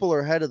them people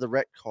are ahead of the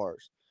wrecked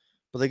cars,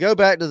 but they go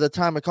back to the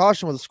time of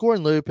caution with a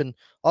scoring loop, and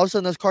all of a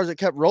sudden those cars that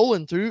kept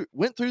rolling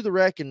went through the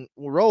wreck and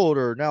rolled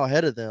are now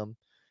ahead of them,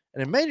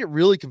 and it made it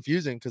really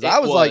confusing because I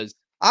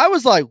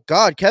was like,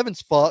 God,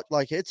 Kevin's fucked,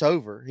 like it's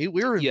over. We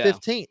were in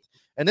 15th.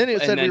 And then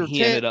it said we were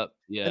 10. And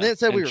then it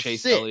said we were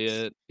Chase 6.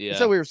 Elliott, It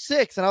said we were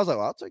 6. And I was like,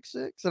 well, I'll take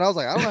 6. And I was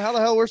like, I don't know how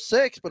the hell we're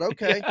 6, but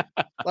okay.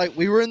 Like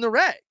we were in the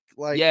wreck.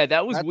 Like,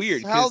 that was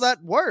weird. How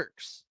that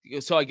works.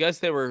 So I guess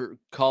they were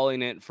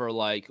calling it for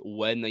like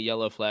when the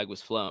yellow flag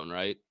was flown,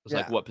 right? It was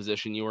like what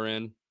position you were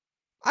in.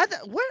 When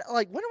are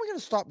we going to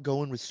stop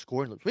going with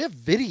scoring loops? We have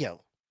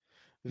video.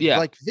 Yeah.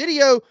 Like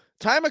video,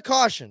 time of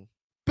caution,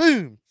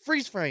 boom,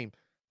 freeze frame.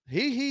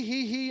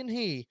 He, and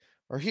he.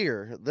 Are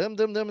here. Them,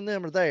 and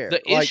them are there.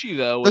 The issue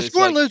though, the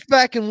scoring loop's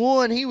back in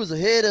 1. He was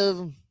ahead of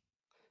him.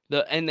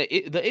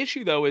 The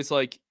issue though is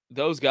like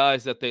those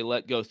guys that they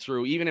let go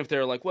through, even if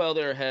they're like, well,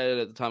 they're ahead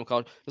at the time of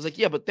college. It's like,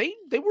 yeah, but they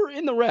were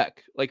in the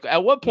wreck. Like,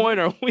 at what point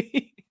are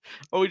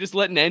we just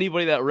letting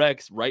anybody that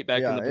wrecks right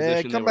back in the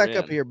position? Yeah, come back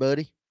up here,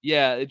 buddy.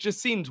 Yeah, it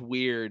just seems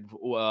weird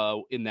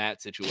in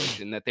that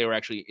situation that they were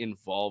actually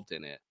involved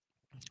in it.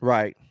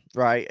 Right.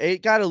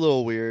 It got a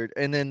little weird,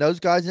 and then those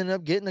guys ended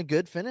up getting a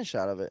good finish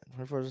out of it.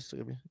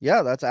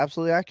 Yeah, that's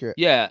absolutely accurate.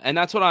 Yeah, and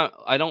that's what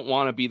I don't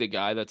want to be the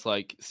guy that's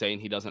like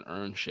saying he doesn't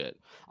earn shit.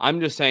 I'm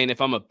just saying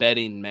if I'm a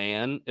betting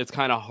man, it's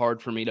kind of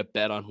hard for me to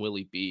bet on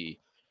Willie B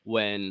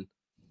when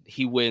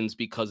he wins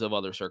because of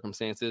other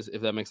circumstances,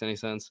 if that makes any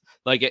sense.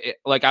 Like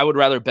I would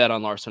rather bet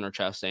on Larson or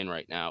Chastain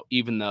right now,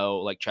 even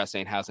though like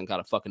Chastain hasn't got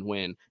a fucking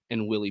win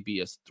and Willie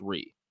B is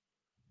 3.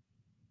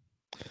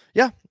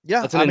 Yeah.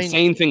 That's an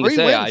insane thing to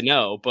say, wins. I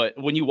know, but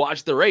when you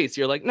watch the race,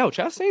 you're like, no,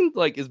 Chastain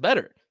like is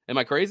better. Am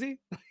I crazy?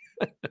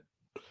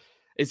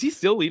 Is he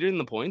still leading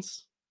the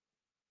points?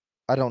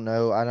 I don't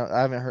know. I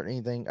haven't heard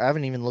anything. I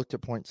haven't even looked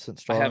at points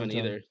since I haven't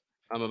either.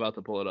 I'm about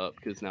to pull it up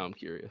because now I'm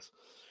curious.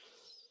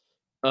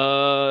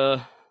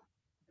 Oh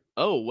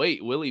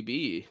wait, Willie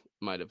B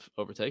might have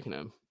overtaken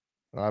him.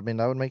 I mean,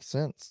 that would make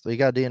sense. He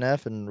got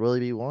DNF and Willie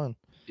B won.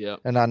 Yeah,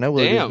 and I know.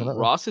 Damn,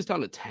 Ross is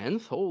down to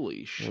 10th.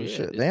 Holy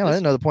shit! Damn, I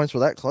didn't know the points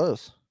were that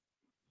close.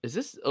 Is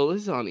this? Oh,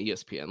 this is on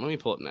ESPN. Let me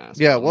pull up NASCAR.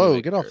 Yeah, whoa,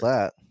 get off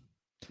that.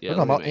 Yeah, we're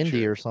talking about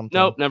Indy or something.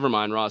 Nope, never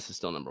mind. Ross is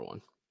still number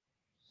 1.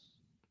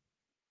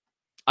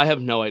 I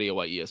have no idea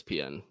why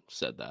ESPN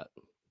said that.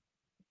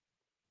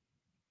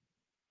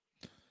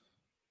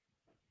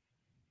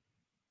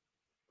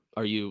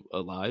 Are you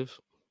alive?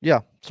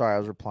 Yeah, sorry, I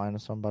was replying to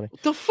somebody.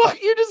 What the fuck?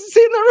 You're just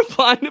sitting there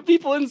replying to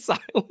people in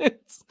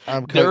silence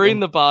during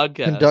the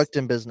podcast.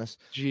 Conducting business.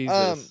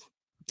 Jesus.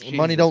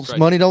 Money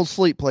don't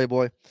sleep,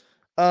 Playboy.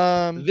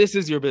 This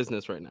is your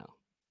business right now.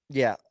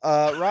 Yeah.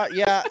 Right.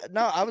 Yeah.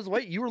 No, I was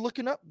waiting. You were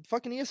looking up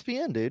fucking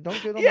ESPN, dude.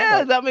 Don't get on.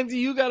 Yeah, that means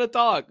you gotta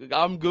talk.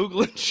 I'm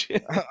Googling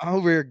shit.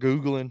 Over here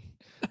Googling.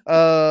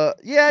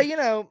 Yeah, you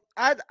know,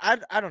 I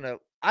don't know.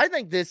 I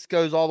think this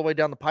goes all the way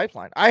down the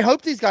pipeline. I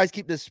hope these guys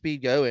keep this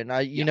speed going.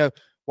 You know,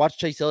 watch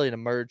Chase Elliott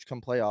emerge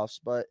come playoffs,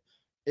 but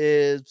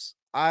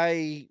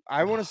I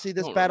want to see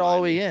this battle all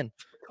the way in.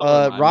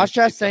 Ross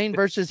Chastain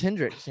versus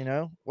Hendricks, you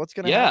know, what's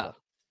going to happen?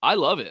 I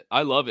love it.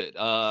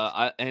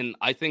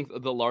 I think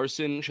the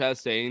Larson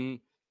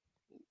Chastain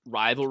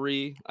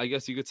rivalry, I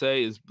guess you could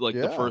say, is like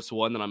the first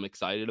one that I'm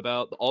excited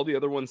about. All the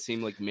other ones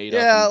seem like made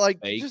up. Yeah,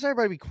 like fake. Just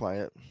everybody be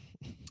quiet.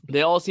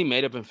 They all seem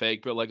made up and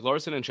fake, but like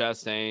Larson and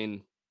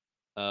Chastain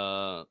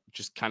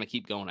just kind of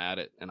keep going at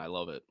it, and I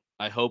love it.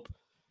 I hope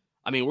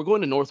I mean, we're going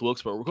to North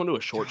Wilkesboro. We're going to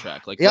a short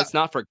track. Like, let's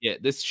not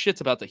forget, this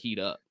shit's about to heat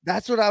up.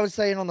 That's what I was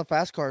saying on the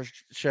Fast Car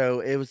show.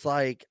 It was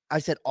like, I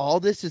said, all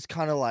this is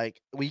kind of like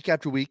week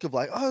after week of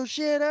like, oh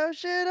shit. And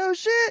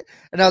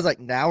I was like,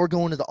 now we're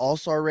going to the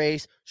All-Star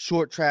race,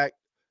 short track,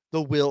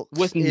 the Wilkes.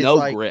 With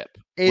no grip.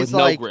 With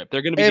no grip.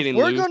 They're going to be getting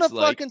loose. If we're going to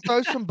fucking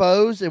throw some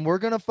bows and we're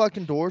going to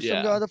fucking door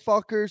some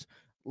motherfuckers,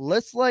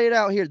 let's lay it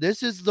out here.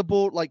 This is the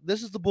bull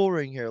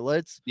ring here.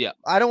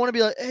 I don't want to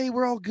be like, hey,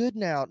 we're all good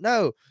now.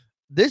 No.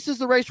 This is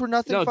the race where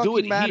nothing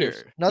fucking matters.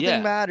 Here.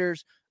 Nothing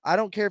matters. I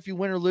don't care if you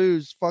win or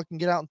lose. Fucking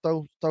get out and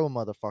throw a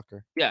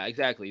motherfucker. Yeah,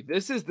 exactly.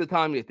 This is the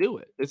time to do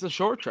it. It's a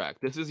short track.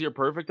 This is your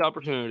perfect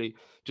opportunity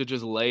to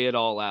just lay it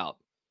all out.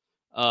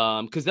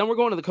 Because then we're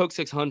going to the Coke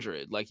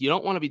 600. Like, you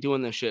don't want to be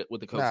doing this shit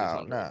with the Coke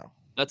 600. No.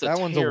 That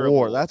one's a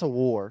war. That's a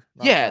war.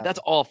 That's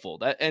awful.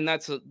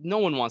 No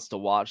one wants to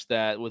watch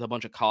that with a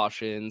bunch of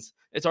cautions.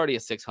 It's already a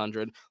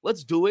 600.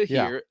 Let's do it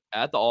here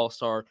at the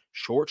All-Star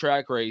short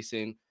track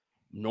racing.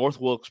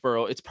 North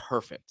Wilkesboro, it's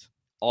perfect.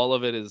 All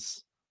of it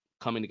is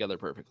coming together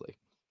perfectly.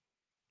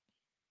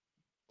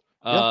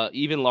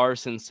 Even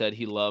Larson said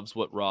he loves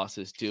what Ross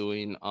is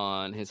doing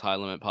on his High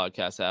Limit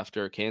podcast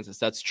after Kansas.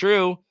 That's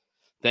true.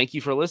 Thank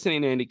you for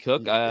listening, Andy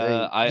Cook. You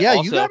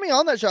got me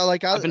on that show.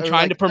 Like, I've been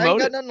trying to promote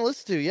it. I got nothing to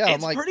listen to. Yeah,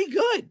 it's pretty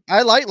good.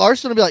 I like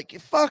Larson to be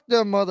like, fuck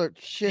them mother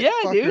shit.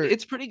 Yeah, dude,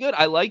 it's pretty good.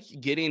 I like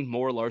getting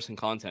more Larson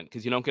content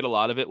because you don't get a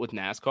lot of it with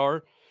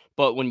NASCAR.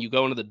 But when you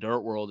go into the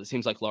dirt world, it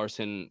seems like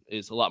Larson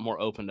is a lot more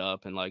opened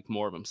up and like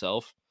more of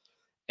himself.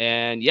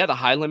 And yeah, the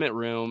High Limit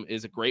Room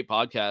is a great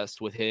podcast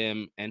with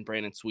him and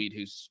Brandon Sweet,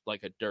 who's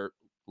like a dirt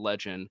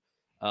legend.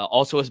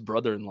 Also his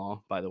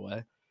brother-in-law, by the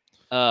way.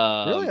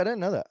 Really? I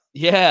didn't know that.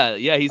 Yeah.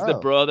 He's the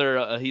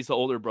brother. He's the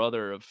older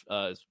brother of,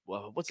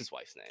 what's his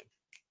wife's name?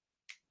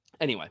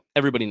 Anyway,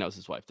 everybody knows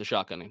his wife, the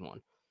shotgunning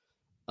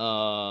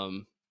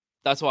one.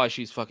 That's why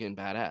she's fucking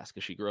badass,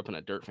 because she grew up in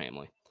a dirt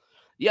family.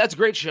 Yeah, it's a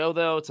great show,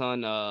 though. It's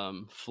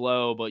on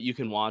Flow, but you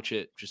can watch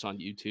it just on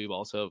YouTube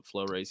also,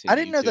 Flow Racing. I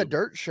didn't know the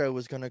dirt show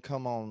was going to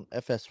come on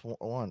FS1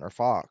 or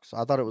Fox.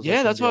 I thought it was.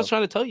 Yeah, that's what I was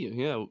trying to tell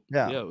you.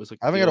 Yeah. It was like,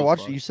 I haven't got to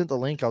watch it. You sent the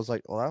link. I was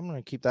like, well, I'm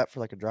going to keep that for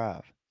like a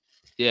drive.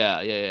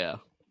 Yeah.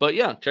 But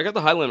yeah, check out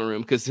the High Limit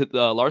Room, because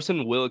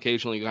Larson will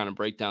occasionally kind of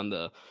break down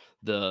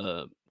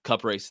the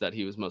cup race that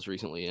he was most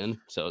recently in.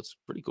 So it's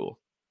pretty cool.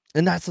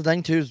 And that's the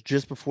thing, too, is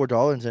just before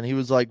Darlington, and he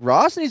was like,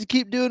 Ross needs to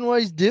keep doing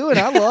what he's doing.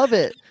 I love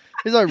it.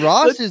 He's like,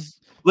 Ross is.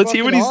 Let's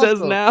hear what he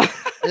says now.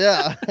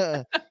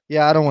 Yeah.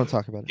 Yeah, I don't want to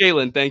talk about it.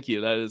 Galen, thank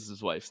you. That is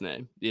his wife's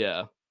name.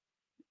 Yeah.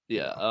 They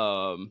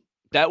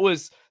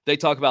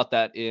talk about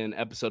that in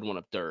episode 1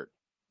 of Dirt.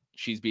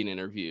 She's being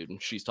interviewed and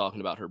she's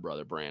talking about her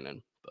brother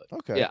Brandon. But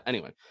okay. Yeah,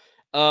 anyway.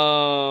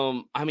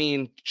 I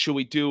mean, should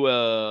we do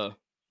a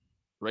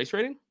race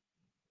rating?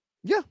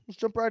 Yeah, let's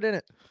jump right in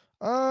it.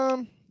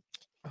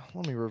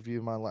 Let me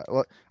review my last.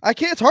 Well, I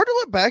can't. It's hard to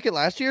look back at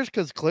last year's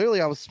because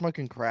clearly I was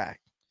smoking crack.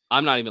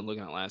 I'm not even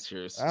looking at last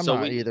year's. I'm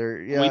not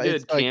either. Yeah, we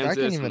did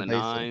Kansas in the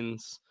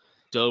 9s,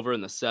 Dover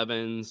in the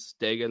 7s,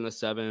 Dega in the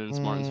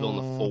 7s, Martinsville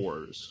in the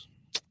 4s.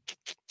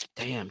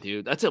 Damn,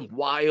 dude, that's a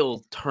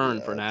wild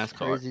turn for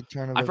NASCAR. Crazy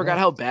turn of I forgot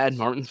how bad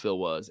Martinsville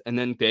was, and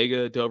then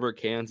Dega, Dover,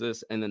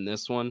 Kansas, and then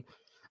this one.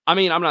 I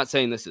mean, I'm not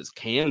saying this is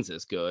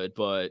Kansas good,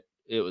 but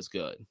it was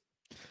good.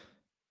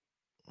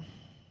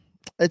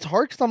 It's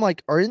hard because I'm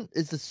like,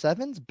 is the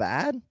 7s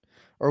bad,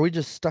 or are we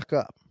just stuck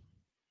up?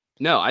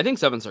 No, I think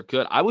 7s are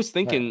good. I was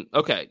thinking,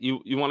 okay, you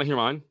want to hear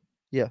mine?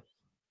 Yeah.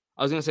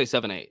 I was going to say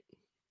 7-8.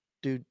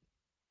 Dude,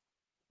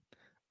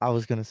 I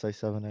was going to say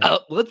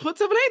 7-8. Let's put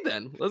 7-8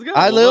 then. Let's go.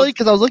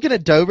 Because I was looking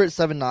at Dover at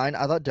 7-9.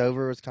 I thought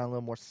Dover was kind of a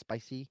little more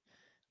spicy.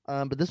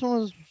 But this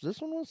one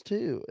was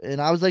too. And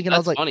I was thinking,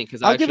 funny,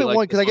 I'll give it 1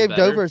 because I gave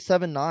Dover a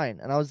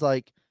 7-9. And I was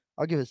like,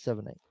 I'll give it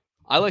 7-8.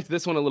 I liked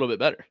this one a little bit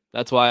better.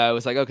 That's why I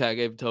was like, okay, I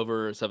gave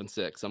Dover a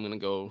 7-6. I'm going to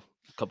go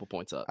a couple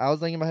points up. I was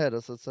thinking in my head, I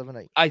said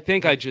 7-8. I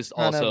think I just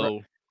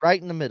also...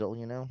 Right in the middle,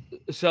 you know?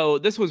 So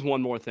this was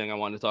one more thing I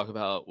wanted to talk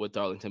about with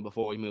Darlington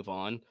before we move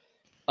on.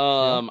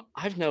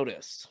 I've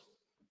noticed,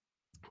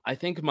 I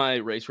think my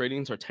race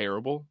ratings are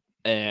terrible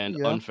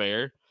and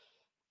unfair.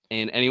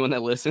 And anyone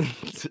that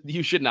listens,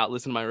 you should not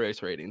listen to my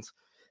race ratings.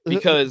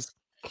 Because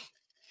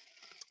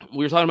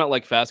we were talking about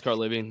like Fast Car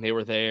Living. They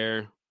were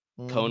there.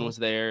 Cohen was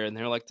there, and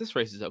they're like, this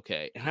race is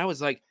okay. And I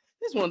was like,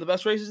 this is one of the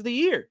best races of the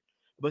year.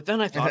 But then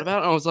I thought about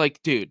it, and I was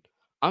like, dude,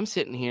 I'm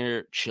sitting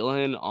here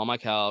chilling on my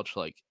couch,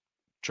 like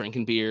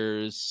drinking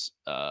beers,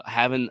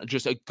 having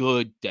just a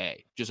good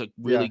day, just a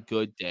really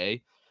good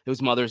day. It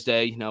was Mother's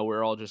Day, you know,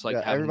 we're all just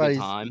like having a good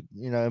time.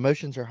 You know,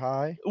 emotions are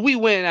high. We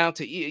went out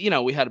to eat, you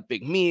know, we had a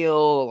big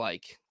meal,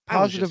 like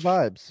positive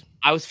vibes.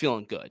 I was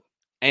feeling good.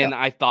 And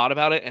I thought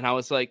about it, and I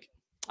was like,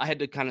 I had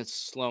to kind of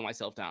slow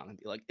myself down and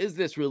be like, is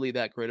this really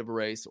that great of a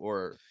race,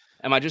 or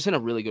am I just in a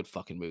really good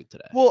fucking mood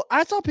today? Well,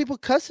 I saw people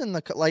cussing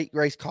the late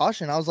race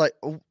caution. I was like,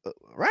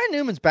 Ryan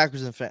Newman's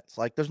backwards in the fence.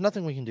 Like, there's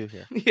nothing we can do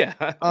here.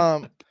 Yeah.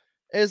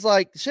 It's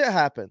like shit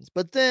happens.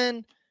 But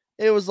then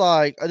it was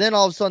like, and then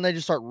all of a sudden they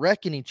just start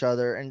wrecking each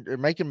other and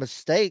making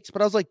mistakes.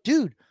 But I was like,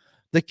 dude,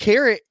 The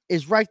carrot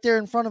is right there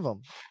in front of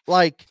them.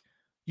 Like,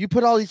 you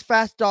put all these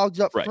fast dogs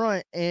up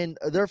front, and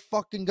they're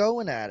fucking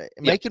going at it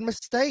and making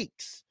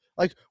mistakes.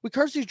 Like, we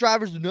curse these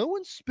drivers. No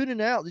one's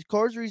spinning out. These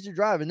cars are easy to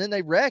drive. And then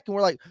they wreck, and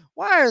we're like,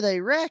 why are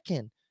they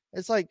wrecking?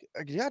 It's like,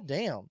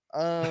 goddamn.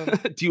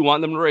 Do you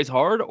want them to race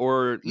hard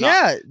or not?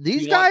 Yeah,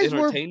 these guys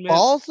were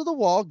balls to the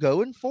wall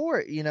going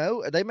for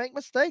it. They make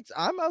mistakes.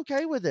 I'm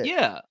okay with it.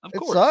 Yeah, of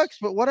course. It sucks,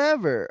 but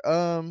whatever.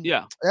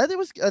 Yeah,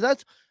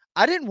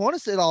 I didn't want to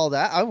say all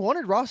that. I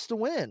wanted Ross to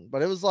win,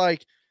 but it was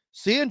like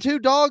seeing two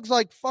dogs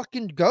like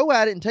fucking go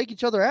at it and take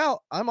each other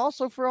out. I'm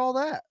also for all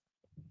that.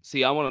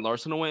 See, I wanted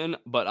Larson to win,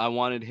 but I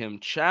wanted him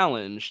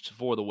challenged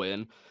for the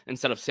win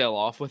instead of sail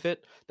off with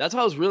it. That's why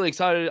I was really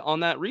excited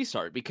on that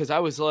restart, because I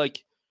was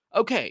like,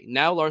 okay,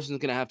 now Larson's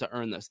going to have to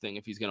earn this thing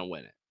if he's going to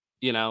win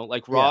it.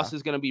 Like Ross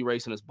is going to be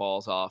racing his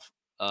balls off.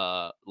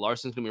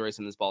 Larson's going to be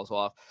racing his balls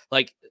off.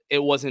 Like, it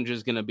wasn't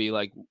just going to be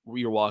like,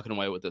 you're walking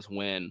away with this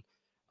win.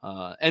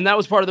 And that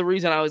was part of the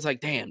reason I was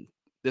like, damn,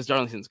 this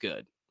Darlington's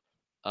good.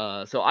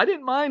 So I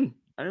didn't mind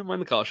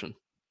the caution.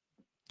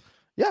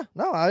 Yeah,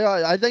 no,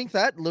 I think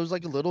that was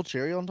like a little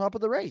cherry on top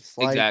of the race.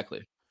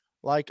 Exactly.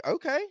 Like,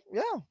 okay,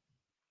 yeah.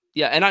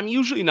 Yeah, and I'm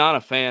usually not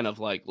a fan of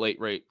like late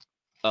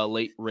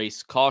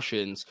race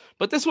cautions,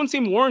 but this one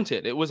seemed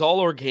warranted. It was all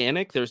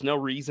organic. There's no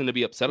reason to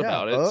be upset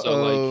about it.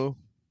 So like,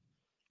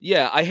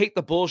 yeah, I hate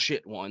the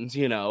bullshit ones,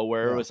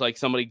 where it was like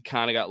somebody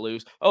kind of got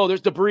loose. Oh,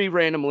 there's debris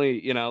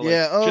randomly,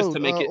 just to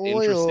make it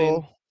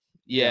interesting.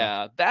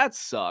 Yeah, that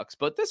sucks.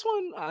 But this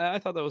one, I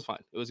thought that was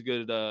fine. It was a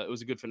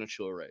good finish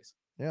to a race.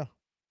 Yeah.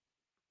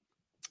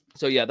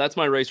 So yeah, that's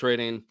my race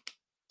rating.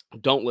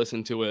 Don't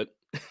listen to it.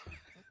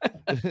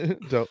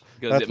 Don't.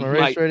 That's my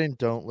race rating.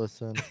 Don't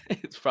listen.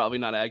 It's probably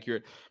not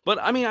accurate. But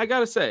I mean, I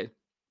gotta say,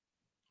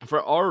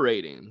 for our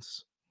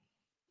ratings,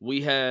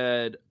 we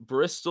had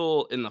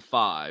Bristol in the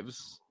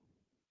 5s,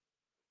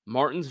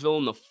 Martinsville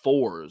in the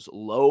 4s,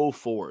 low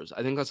 4s.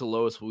 I think that's the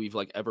lowest we've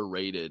like ever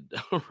rated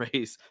a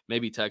race.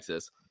 Maybe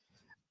Texas.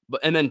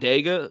 And then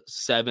Dega,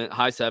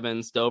 high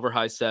 7s, Dover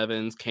high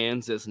 7s,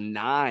 Kansas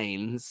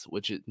 9s,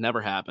 which it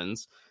never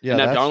happens. Yeah, and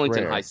now that's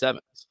Darlington rare. high 7s.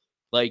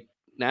 Like,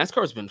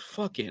 NASCAR's been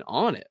fucking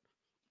on it.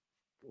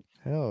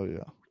 Hell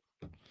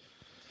yeah.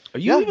 Are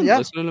you even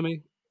listening to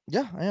me?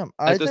 Yeah, I am.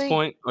 At this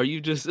point, are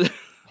you just...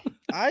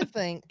 I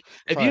think...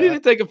 if you need to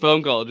take a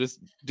phone call, just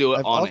do it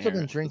I've on also air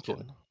been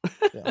drinking.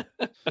 Yeah.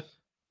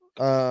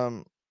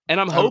 And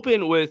I'm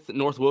hoping with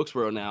North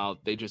Wilkesboro now,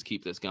 they just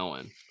keep this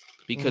going.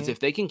 Because if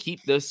they can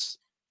keep this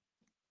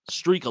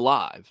streak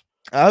alive...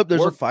 I hope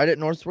there's a fight at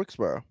North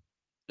Wilkesboro.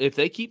 If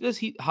they keep this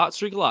hot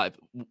streak alive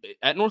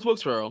at North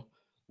Wilkesboro,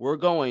 we're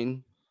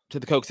going to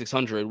the Coke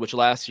 600, which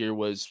last year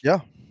was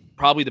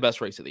probably the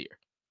best race of the year.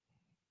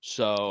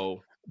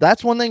 So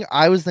that's one thing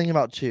I was thinking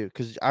about too,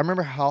 because I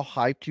remember how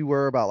hyped you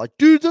were about like,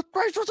 dude, this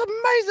race was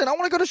amazing. I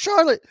want to go to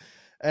Charlotte.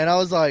 And I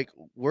was like,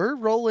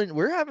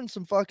 we're having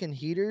some fucking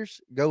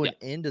heaters going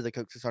into the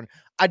Coke 600.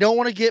 I don't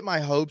want to get my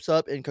hopes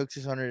up, and Coke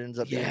 600 ends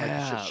up being like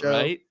a shit show.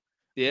 Right?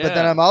 Yeah. But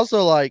then I'm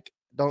also like,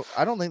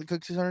 I don't think the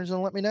Coke 600 is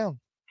gonna let me down.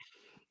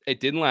 It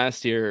didn't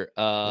last year.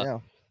 I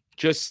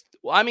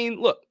mean,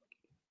 look,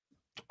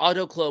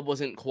 Auto Club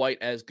wasn't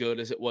quite as good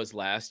as it was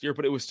last year,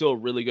 but it was still a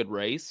really good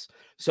race.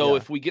 So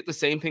if we get the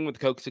same thing with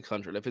the Coke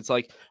 600, if it's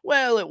like,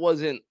 well, it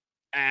wasn't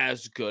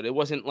as good. It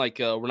wasn't like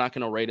we're not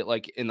going to rate it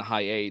like in the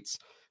high 8s.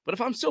 But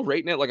if I'm still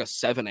rating it like a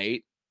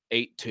 7.8,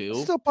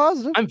 8.2, still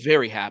positive. I'm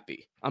very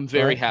happy. I'm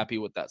very happy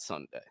with that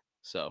Sunday.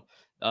 So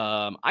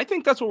I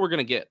think that's what we're going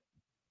to get.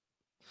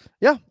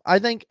 Yeah, I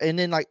think. And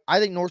then I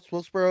think North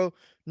Wilkesboro,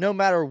 no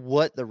matter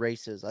what the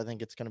race is, I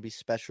think it's going to be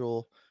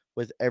special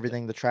with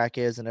everything the track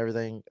is and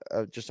everything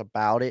just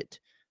about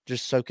it.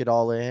 Just soak it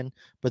all in.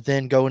 But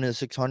then going to the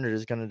 600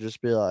 is going to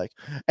just be like,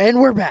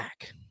 and we're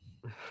back.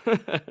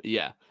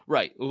 Yeah,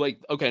 right.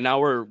 Like, okay, now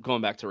we're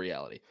going back to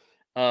reality.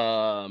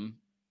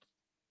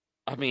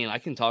 I mean, I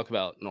can talk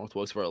about North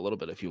Wilkesboro a little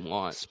bit if you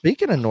want.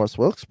 Speaking of North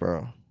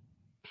Wilkesboro.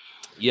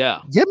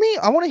 Yeah.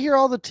 I want to hear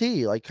all the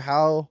tea. Like,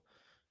 how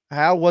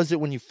was it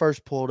when you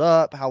first pulled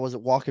up? How was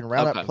it walking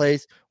around that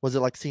place? Was it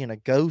like seeing a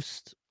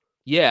ghost?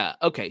 Yeah.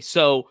 Okay.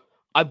 So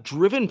I've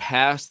driven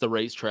past the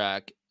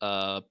racetrack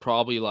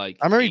probably like...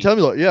 I remember you telling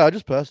me, like, yeah, I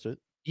just passed it.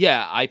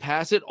 Yeah, I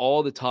pass it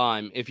all the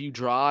time. If you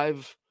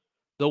drive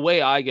the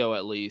way I go,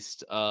 at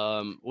least,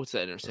 what's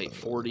that interstate?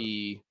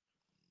 40...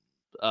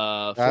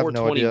 I have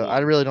no idea. I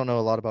really don't know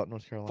a lot about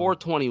North Carolina.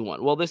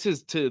 421. Well, this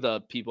is to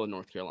the people in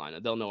North Carolina.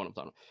 They'll know what I'm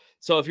talking about.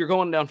 So if you're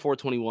going down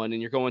 421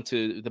 and you're going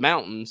to the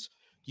mountains,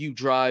 you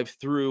drive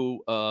through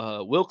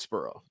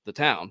Wilkesboro, the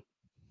town.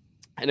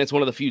 And it's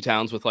one of the few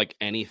towns with like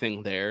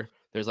anything there.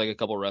 There's like a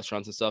couple of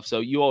restaurants and stuff. So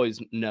you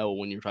always know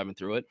when you're driving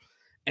through it.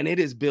 And it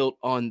is built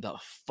on the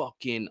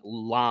fucking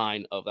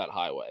line of that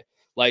highway.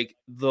 Like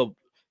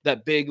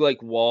that big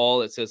like wall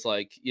that says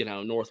like,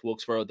 North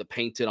Wilkesboro, the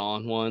painted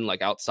on one,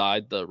 like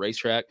outside the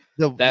racetrack.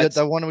 That's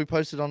the one we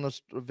posted on the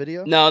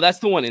video? No, that's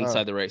the one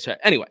inside the racetrack.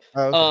 Anyway,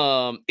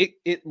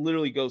 it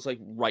literally goes like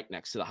right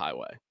next to the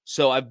highway.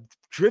 So I've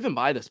driven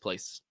by this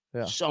place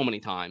so many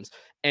times,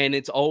 and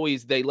it's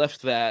always, they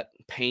left that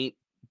paint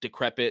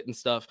decrepit and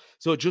stuff.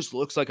 So it just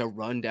looks like a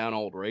rundown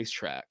old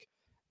racetrack.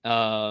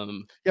 Why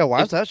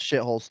is that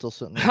shithole still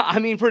sitting there? I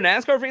mean, for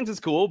NASCAR fans, it's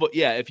cool, but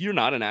yeah, if you're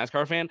not a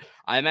NASCAR fan,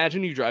 I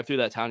imagine you drive through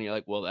that town and you're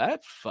like, well,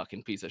 that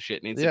fucking piece of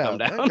shit needs to come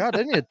down. God,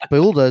 they need to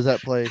bulldoze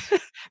that place.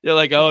 You're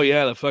like, oh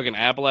yeah, the fucking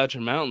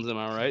Appalachian Mountains, am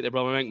I right? They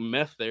probably make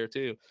meth there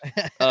too.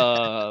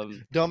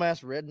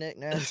 Dumbass redneck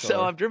NASCAR.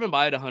 So I've driven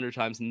by it 100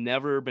 times,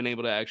 never been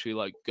able to actually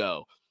like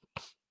go.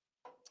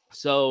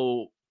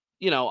 So,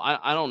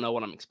 I don't know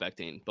what I'm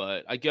expecting,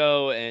 but I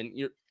go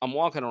and I'm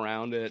walking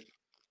around it,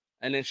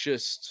 and it's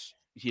just,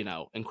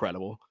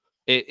 incredible.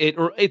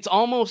 It's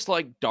almost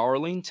like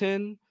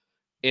Darlington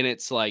in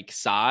its like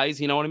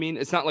size, you know what I mean?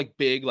 It's not like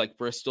big like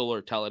Bristol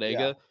or Talladega.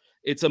 Yeah.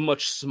 It's a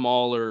much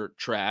smaller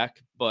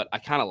track, but I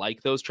kind of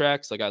like those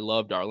tracks. Like I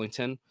love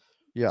Darlington.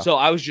 Yeah. So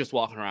I was just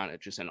walking around it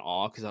just in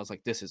awe because I was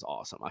like, this is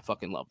awesome. I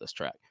fucking love this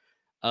track.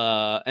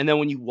 And then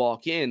when you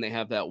walk in, they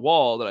have that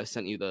wall that I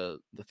sent you the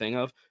thing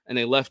of, and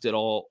they left it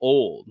all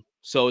old.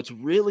 So it's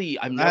really,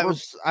 I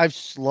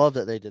just love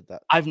that they did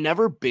that. I've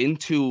never been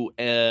to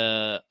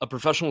a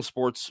professional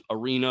sports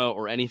arena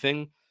or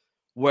anything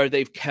where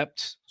they've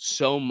kept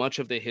so much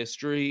of the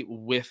history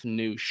with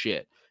new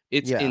shit.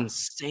 It's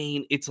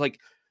insane. It's like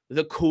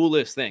the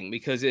coolest thing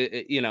because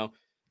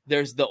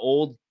there's the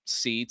old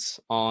seats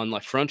on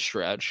like front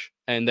stretch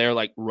and they're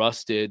like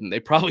rusted and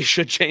they probably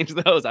should change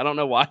those. I don't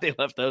know why they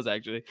left those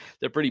actually.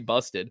 They're pretty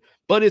busted,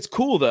 but it's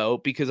cool though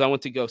because I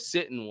went to go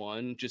sit in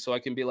one just so I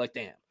can be like,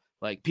 damn.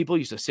 Like people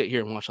used to sit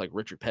here and watch like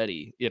Richard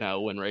Petty,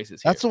 win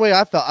races. That's the way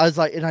I felt. I was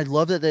like, and I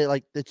love that they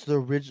like it's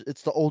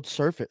the old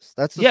surface.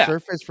 That's the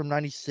surface from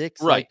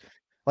 '96, right?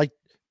 Like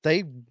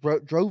they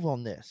drove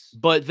on this.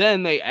 But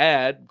then they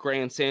add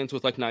grandstands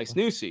with like nice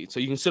new seats, so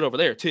you can sit over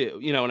there too.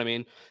 You know what I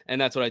mean? And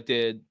that's what I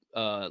did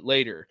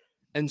later.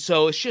 And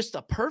so it's just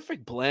a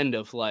perfect blend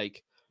of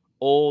like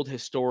old,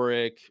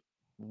 historic,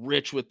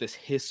 rich with this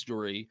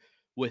history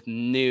with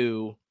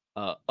new,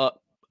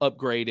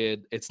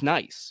 upgraded. It's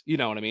nice, you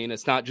know what I mean?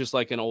 It's not just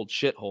like an old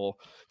shithole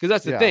because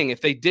that's the thing.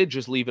 If they did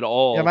just leave it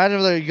all,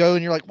 imagine there you go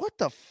and you're like, what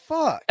the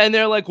fuck? And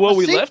they're like, well,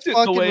 we left it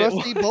the way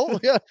rusty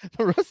bolt. Yeah,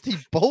 the rusty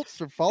bolts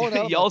are falling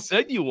out. Y'all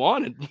said you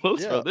wanted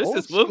Wilkesboro. This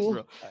is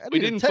Wilkesboro.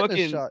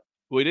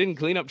 We didn't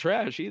clean up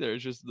trash either.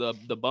 It's just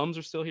the bums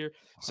are still here.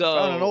 So I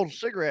found an old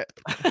cigarette.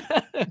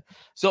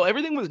 So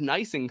everything was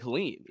nice and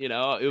clean. It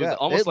was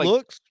almost like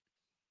looks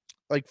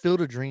like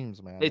Field of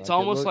Dreams, man. It's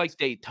almost like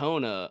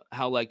Daytona,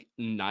 how like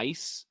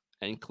nice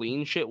and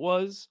clean shit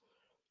was,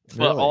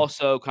 but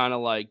also kind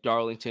of like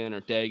Darlington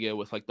or Dega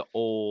with like the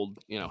old,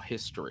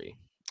 history.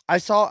 I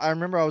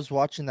remember I was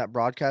watching that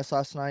broadcast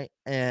last night,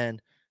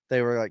 and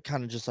they were like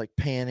kind of just like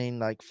panning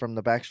like from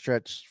the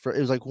backstretch. It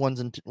was like 1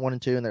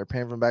 and 2, and they were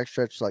panning from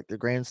backstretch like the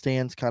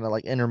grandstands, kind of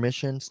like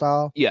intermission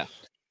style. Yeah.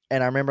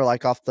 And I remember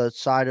like off the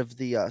side of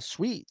the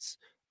suites,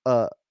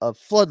 a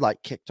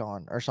floodlight kicked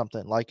on or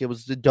something. Like it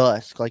was the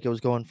dusk, like it was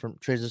going from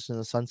transition to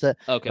the sunset.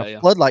 Okay,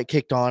 floodlight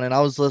kicked on, and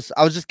I was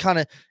just kind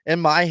of in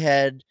my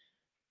head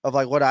of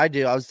like what I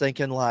do. I was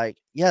thinking like,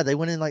 yeah, they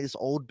went in like this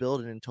old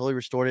building and totally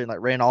restored it and like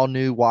ran all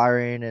new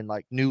wiring and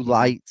like new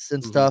lights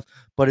and stuff.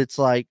 But it's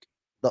like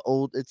it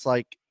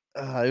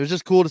was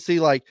just cool to see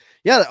like,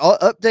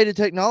 updated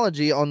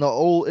technology on the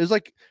old. It's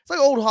like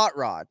old hot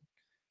rod.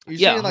 You're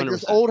seeing like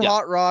this old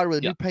hot rod with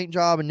a new paint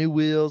job and new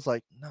wheels.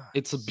 Like, nice.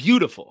 It's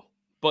beautiful.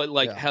 But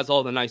like has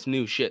all the nice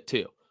new shit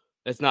too.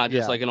 It's not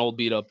just like an old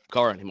beat up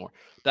car anymore.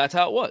 That's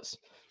how it was.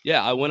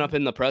 Yeah, I went up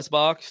in the press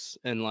box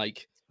and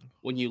like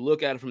when you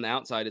look at it from the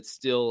outside, it's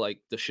still like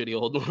the shitty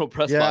old little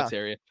press box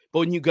area. But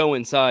when you go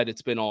inside,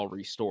 it's been all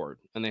restored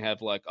and they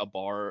have like a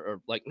bar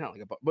or like not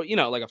like a bar, but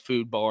like a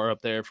food bar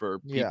up there for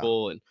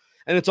people and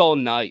it's all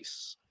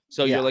nice.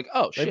 So you're like,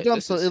 oh shit.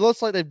 It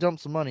looks like they've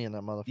dumped some money in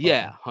that motherfucker.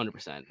 Yeah,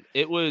 100%.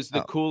 It was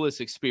the coolest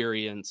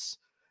experience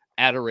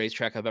at a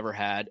racetrack I've ever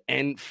had,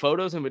 and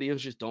photos and videos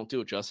just don't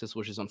do it justice,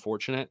 which is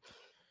unfortunate.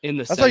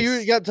 That's how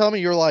you got to tell me.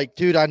 You're like,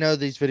 dude, I know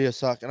these videos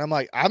suck, and I'm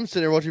like, I'm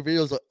sitting there watching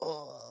videos like,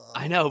 oh,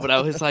 I know, but I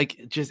was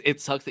like,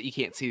 it sucks that you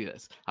can't see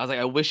this. I was like,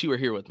 I wish you were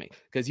here with me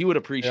because you would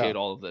appreciate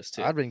all of this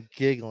too. I've been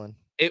giggling.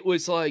 It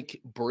was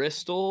like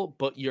Bristol,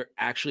 but you're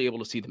actually able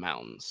to see the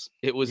mountains.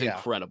 It was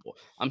incredible.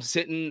 I'm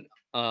sitting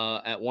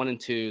at 1 and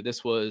 2.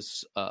 This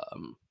was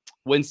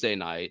Wednesday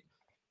night,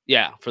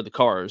 for the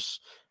cars.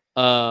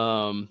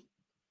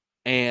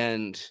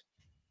 And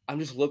I'm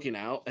just looking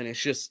out and it's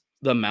just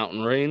the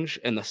mountain range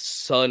and the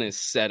sun is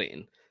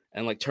setting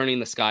and like turning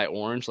the sky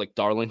orange, like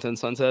Darlington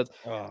sunsets.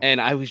 Oh. And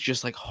I was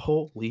just like,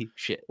 holy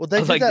shit. Well,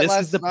 I was like, this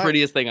is the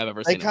prettiest thing I've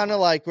ever seen. They kind of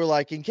like were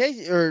like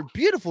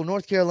beautiful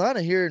North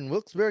Carolina here in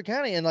Wilkes-Barre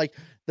County. And like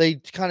they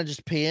kind of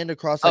just panned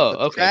across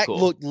the track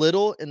looked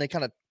little and they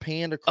kind of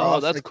panned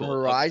across the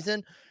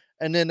horizon.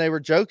 And then they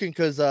were joking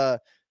because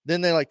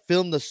then they like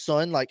filmed the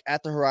sun like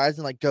at the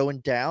horizon, like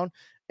going down.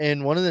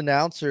 And one of the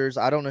announcers,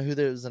 I don't know who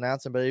that was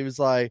announcing, but he was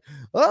like,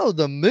 oh,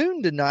 the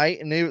moon tonight.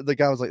 And the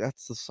guy was like,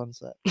 that's the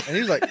sunset. And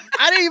he was like,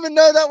 I didn't even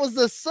know that was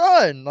the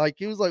sun. Like,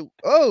 he was like,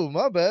 oh,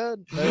 my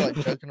bad. They were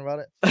like joking about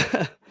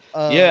it.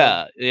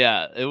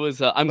 Yeah. It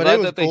was, I'm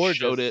glad that they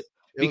showed it.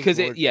 because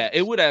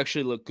it would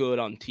actually look good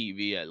on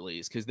TV at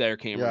least, because their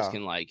cameras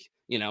can my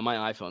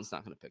iPhone's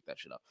not going to pick that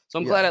shit up. So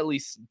I'm glad at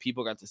least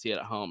people got to see it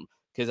at home,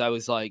 because I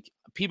was like,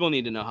 people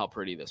need to know how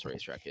pretty this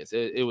racetrack is.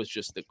 It was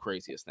just the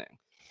craziest thing.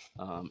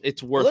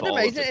 It's worth all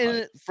of it.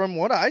 And from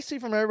what I see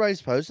from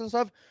everybody's posts and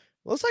stuff,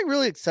 it looks like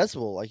really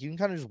accessible. Like you can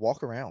kind of just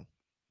walk around.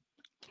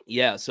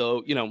 Yeah,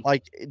 so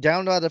like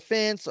down by the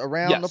fence,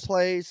 around the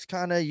place,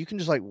 kind of you can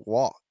just like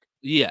walk.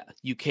 Yeah,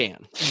 you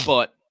can,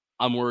 but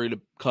I'm worried to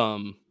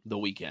come the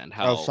weekend.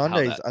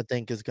 Sundays I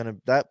think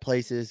that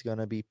place is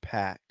gonna be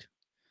packed.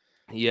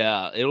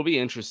 Yeah, it'll be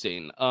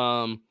interesting.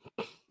 So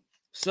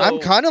I'm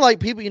kind of like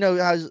people,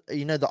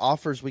 the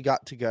offers we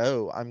got to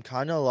go. I'm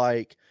kind of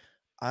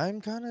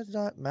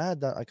not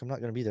mad that I'm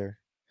not gonna be there.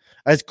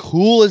 As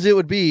cool as it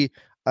would be,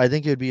 I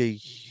think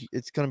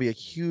it's gonna be a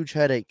huge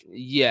headache.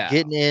 Yeah,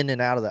 getting in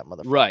and out of that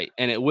motherfucker. Right,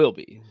 and it will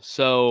be.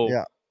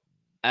 So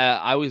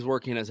I was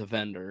working as a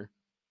vendor,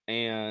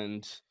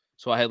 and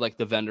so I had like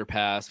the vendor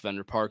pass,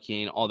 vendor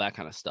parking, all that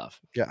kind of stuff.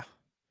 Yeah.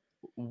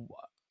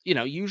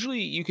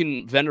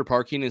 Usually vendor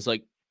parking is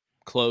like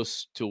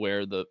close to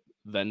where the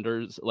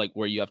vendors, like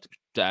where you have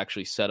to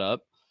actually set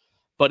up,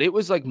 but it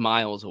was like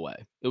miles away.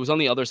 It was on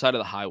the other side of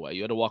the highway.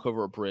 You had to walk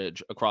over a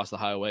bridge, across the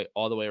highway,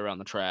 all the way around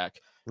the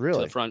track to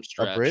the front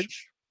stretch. A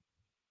bridge?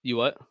 You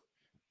what?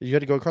 You had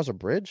to go across a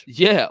bridge?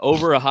 Yeah,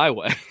 over a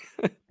highway.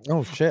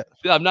 Oh shit.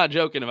 I'm not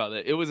joking about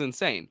it. It was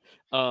insane.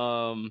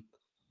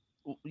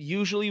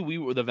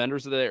 Usually the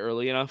vendors are there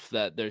early enough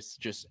that there's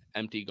just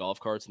empty golf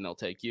carts and they'll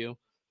take you.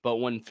 But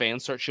when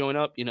fans start showing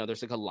up,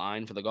 there's like a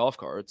line for the golf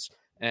carts.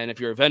 And if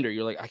you're a vendor,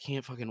 you're like, I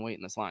can't fucking wait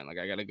in this line. Like,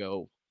 I got to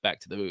go back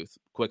to the booth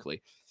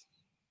quickly.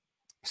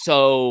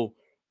 So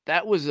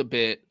that was a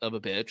bit of a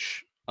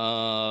bitch.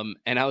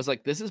 And I was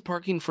like, this is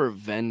parking for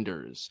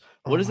vendors.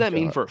 What does that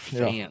mean for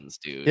fans,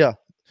 dude? Yeah.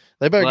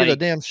 They better get a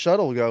damn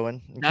shuttle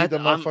going and keep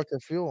that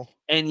motherfucker fuel.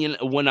 And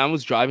when I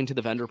was driving to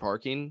the vendor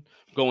parking,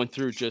 going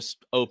through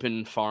just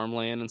open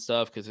farmland and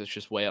stuff, because it's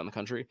just way out in the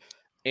country,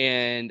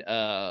 and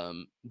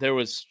there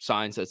was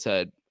signs that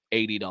said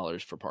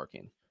 $80 for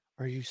parking.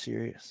 Are you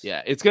serious?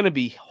 Yeah, it's gonna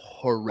be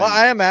horrendous.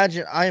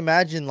 Well, I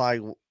imagine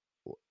like,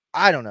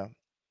 I don't know.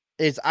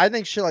 I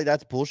think shit like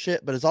that's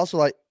bullshit, but it's also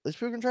like these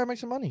people can try to make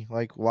some money.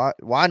 Like why?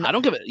 I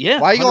don't give it.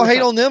 Yeah. Why are you gonna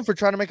hate on them for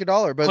trying to make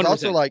 $1? But it's 100%.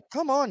 also like,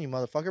 come on, you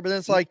motherfucker. But then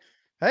it's like,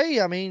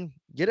 hey, I mean,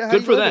 get it. How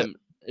good you for them.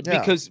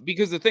 Yeah.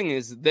 Because the thing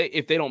is,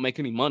 if they don't make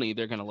any money,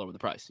 they're gonna lower the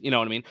price. You know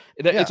what I mean?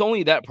 It's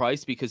only that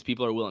price because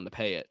people are willing to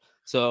pay it.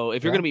 So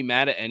if you're gonna be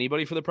mad at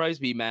anybody for the price,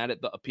 be mad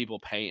at the people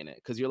paying it,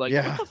 because you're like,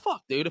 what the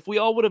fuck, dude? If we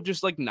all would have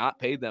just like not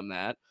paid them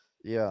that,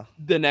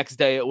 the next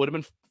day it would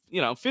have been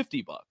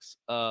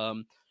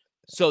 $50.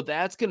 So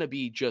that's going to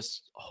be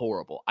just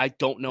horrible. I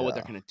don't know what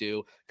they're going to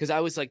do, because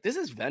I was like, this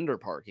is vendor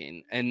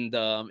parking. And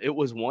it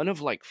was one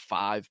of like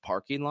 5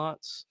 parking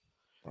lots.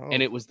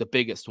 And it was the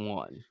biggest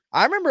one.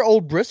 I remember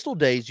old Bristol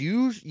days.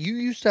 You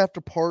used to have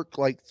to park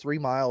like 3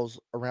 miles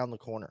around the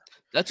corner.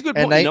 That's a good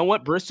point. You know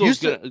what?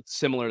 Bristol's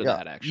similar to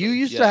that, actually. You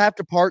used to have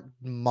to park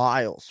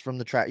miles from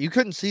the track. You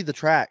couldn't see the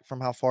track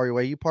from how far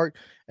away you parked.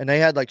 And they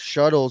had like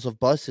shuttles of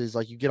buses,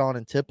 like you get on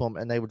and tip them,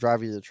 and they would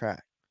drive you to the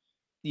track.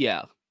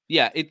 Yeah.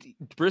 Yeah,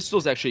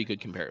 Bristol's actually a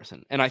good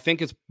comparison. And I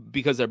think it's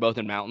because they're both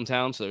in mountain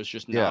towns, so there's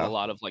just not a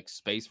lot of like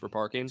space for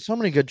parking. So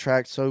many good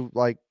tracks, so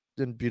like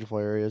in beautiful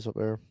areas up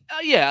there.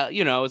 Yeah,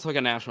 it's like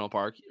a national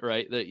park,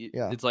 right?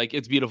 It's like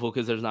it's beautiful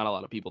because there's not a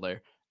lot of people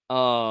there.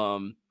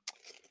 One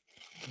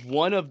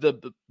of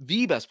the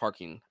best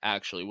parking,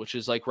 actually, which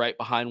is like right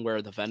behind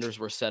where the vendors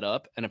were set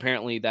up, and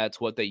apparently that's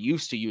what they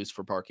used to use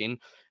for parking,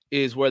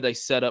 is where they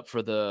set up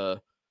for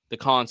the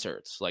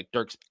concerts, like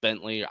Dierks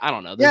Bentley. I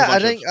don't know.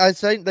 I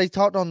think they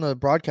talked on the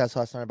broadcast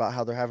last night about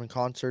how they're having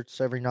concerts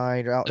every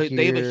night out here.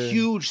 They have a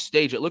huge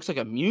stage. It looks like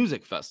a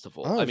music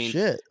festival. Oh, I mean,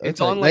 shit. It's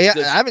on like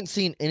I haven't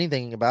seen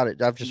anything about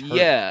it. I've just heard.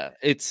 Yeah,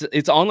 it's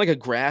on like a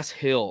grass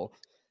hill,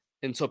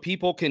 and so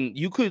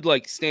you could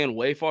like stand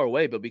way far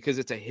away, but because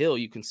it's a hill,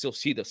 you can still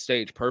see the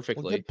stage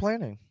perfectly. Well, good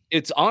planning.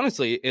 It's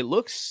honestly, it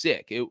looks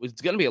sick.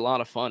 It's going to be a lot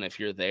of fun if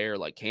you're there,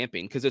 like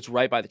camping, because it's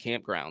right by the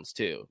campgrounds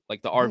too.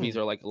 Like the RVs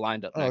are like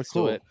lined up next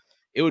to it.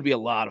 It would be a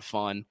lot of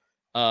fun.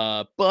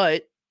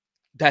 But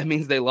that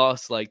means they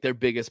lost like their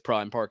biggest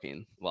prime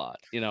parking lot.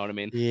 You know what I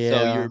mean? Yeah.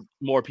 So you're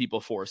more people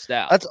forced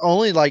out. That's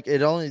only like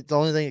the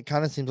only thing it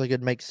kind of seems like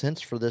it'd make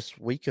sense for this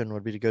weekend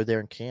would be to go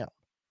there and camp.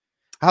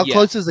 How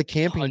close is the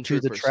camping 100%. To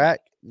the track?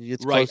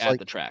 It's right close, at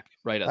the track.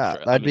 Right at the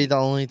track. That'd be the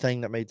only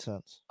thing that made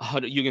sense.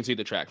 You can see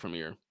the track from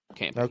your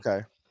camping.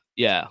 Okay.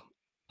 Yeah.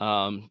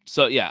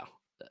 So yeah,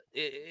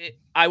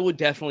 I would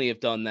definitely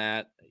have done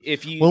that.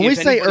 When we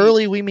say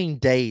early, we mean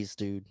days,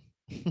 dude.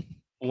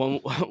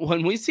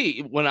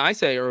 when I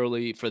say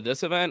early for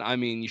this event, I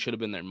mean you should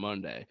have been there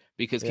Monday,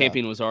 because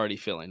camping was already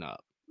filling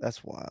up.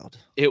 That's wild.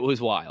 It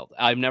was wild.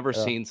 I've never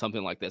seen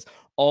something like this.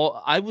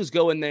 I was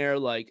going there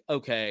like,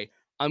 okay,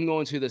 I'm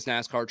going to this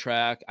NASCAR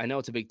track. I know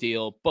it's a big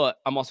deal, but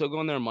I'm also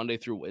going there Monday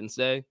through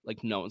Wednesday.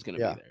 Like, no one's going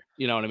to be there.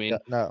 You know what I mean? Yeah,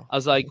 no. I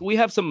was like, we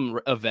have some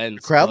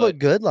events. The crowd looked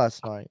good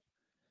last night.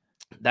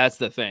 That's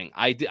the thing.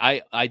 I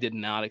did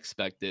not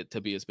expect it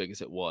to be as big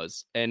as it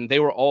was, and they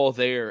were all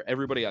there.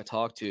 Everybody I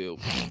talked to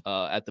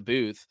at the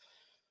booth,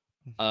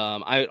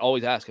 I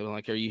always ask them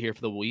like, "Are you here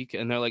for the week?"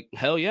 And they're like,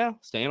 "Hell yeah,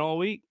 staying all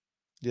week."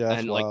 Yeah,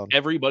 that's and wild. like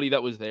everybody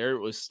that was there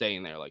was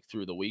staying there like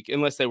through the week,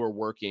 unless they were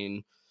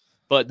working.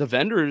 But the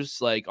vendors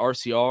like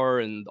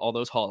RCR and all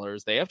those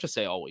haulers, they have to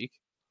stay all week.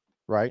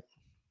 Right.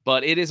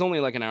 But it is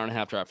only like an hour and a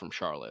half drive from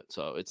Charlotte,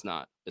 so it's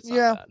not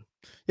bad.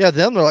 Yeah,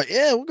 them they're like,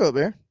 yeah, we'll go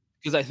there.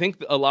 Because I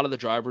think a lot of the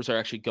drivers are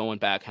actually going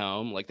back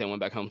home. Like they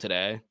went back home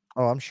today.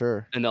 Oh, I'm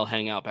sure. And they'll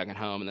hang out back at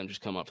home and then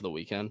just come up for the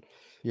weekend.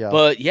 Yeah.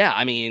 But yeah,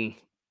 I mean,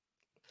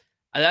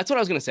 that's what I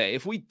was gonna say.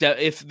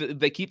 If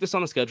they keep this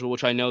on the schedule,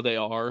 which I know they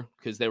are,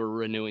 because they were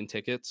renewing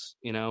tickets,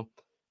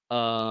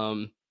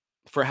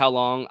 for how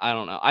long, I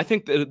don't know. I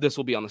think this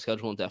will be on the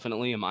schedule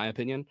indefinitely, in my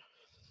opinion.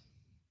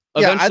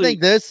 Yeah, I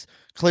think this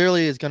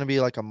clearly is going to be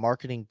like a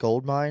marketing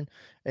gold mine.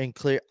 And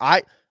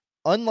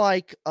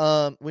unlike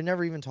we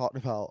never even talked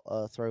about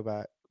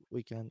Throwback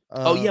Weekend.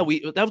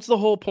 That was the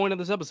whole point of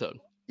this episode.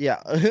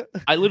 Yeah.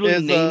 I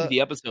literally named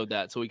the episode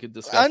that so we could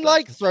discuss.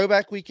 Unlike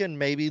Throwback Weekend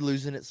maybe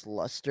losing its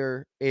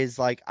luster, is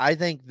like I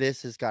think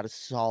this has got a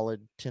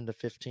solid 10 to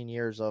 15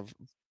 years of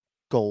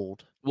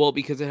gold. Well,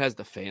 because it has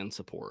the fan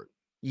support.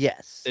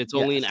 Yes. It's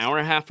only an hour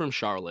and a half from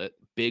Charlotte,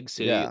 big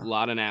city, a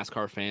lot of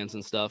NASCAR fans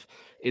and stuff.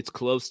 It's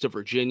close to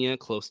Virginia,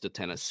 close to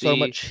Tennessee. So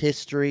much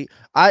history.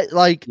 I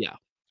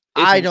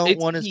don't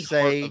want to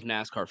say of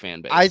NASCAR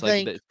fan base. I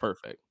think it's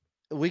perfect.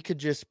 We could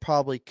just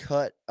probably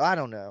cut. I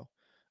don't know.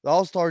 The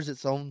All-Stars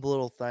its own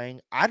little thing.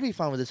 I'd be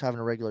fine with this having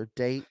a regular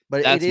date,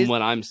 but that's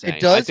what I'm saying.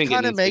 It does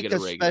kind of make a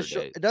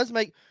special. Date. It does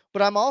make,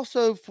 but I'm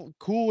also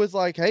cool with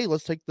like, hey,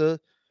 let's take the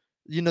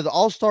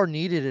All-Star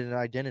needed an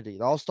identity.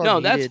 The All-Star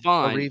needed that's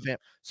fine. A revamp.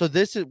 So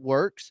it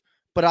works.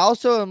 But I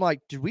also am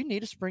like, do we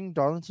need a spring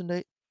Darlington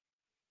date?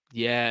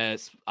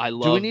 Yes, I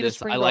love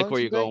this. I like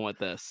where you're going with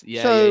this.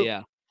 Yeah,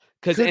 yeah.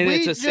 Because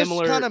it's a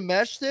similar kind of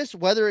mesh this,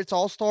 whether it's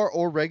All-Star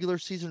or regular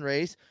season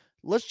race.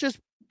 Let's just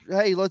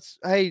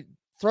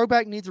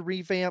Throwback needs a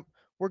revamp.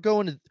 We're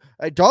going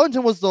to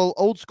Darlington was the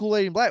old school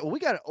lady in black. Well, we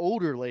got an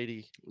older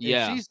lady.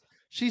 Yeah,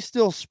 she's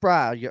still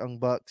spry, young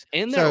bucks.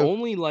 And they're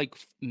only like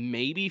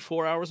maybe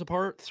 4 hours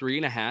apart,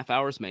 3.5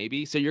 hours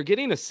maybe. So you're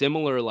getting a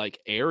similar like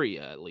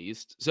area at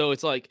least. So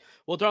it's like,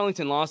 well,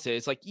 Darlington lost it.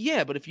 It's like,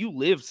 yeah, but if you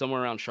live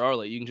somewhere around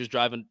Charlotte, you can just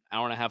drive an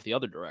hour and a half the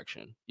other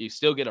direction. You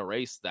still get a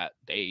race that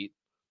date.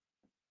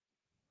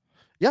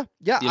 Yeah.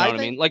 You know what I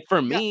mean? Like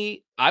for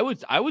me, I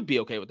would be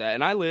okay with that.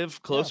 And I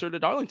live closer to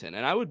Darlington,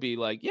 and I would be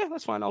like, yeah,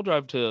 that's fine. I'll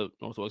drive to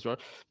North Wilkesboro.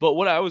 But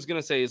what I was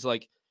gonna say is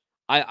like,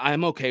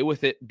 I'm okay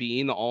with it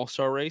being the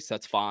All-Star race.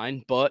 That's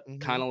fine. But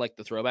kind of like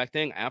the Throwback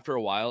thing, after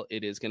a while,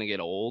 it is gonna get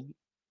old.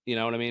 You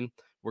know what I mean?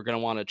 We're gonna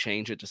want to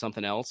change it to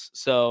something else.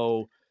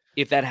 So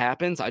if that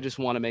happens, I just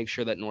want to make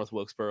sure that North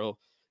Wilkesboro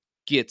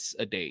gets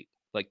a date,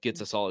 like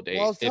gets a solid date.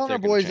 Well, I was telling our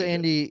boys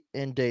Andy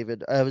and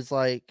David, I was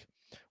like,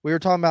 we were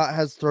talking about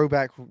has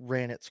Throwback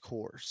ran its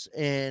course,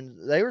 and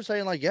they were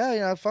saying like,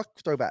 yeah, fuck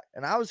Throwback.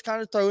 And I was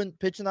kind of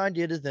pitching the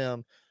idea to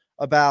them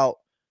about,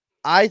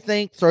 I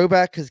think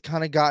Throwback has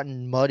kind of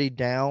gotten muddied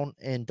down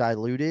and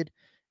diluted.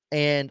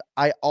 And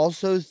I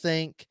also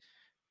think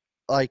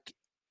like,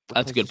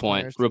 that's a good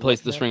point.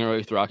 Replace the Springer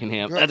with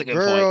Rockingham. That's a good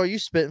point. Girl, you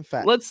spitting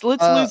fat. Let's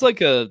lose like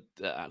a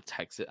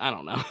Texas. I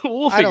don't know.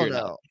 We'll figure it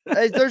out.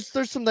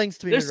 There's some things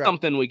to be. There's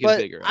something we can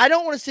figure out. I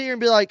don't want to sit here and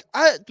be like,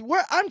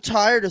 I'm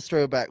tired of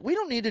Throwback. We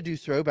don't need to do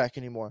Throwback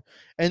anymore.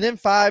 And then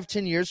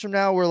 5-10 years from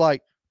now, we're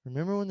like,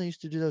 remember when they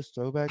used to do those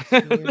Throwback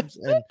games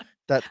and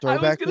that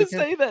Throwback? I was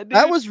gonna say that. Dude.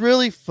 That was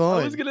really fun.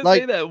 I was gonna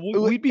say that.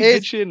 We'd be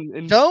bitching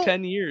in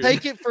 10 years.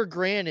 Take it for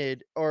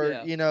granted,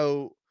 or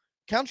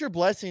count your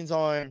blessings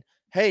on.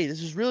 Hey,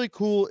 this is really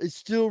cool. It's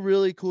still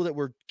really cool that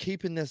we're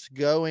keeping this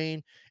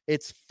going.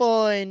 It's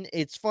fun.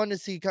 It's fun to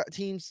see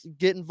teams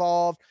get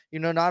involved.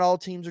 Not all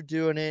teams are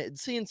doing it. And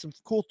seeing some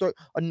cool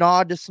a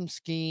nod to some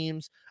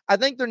schemes. I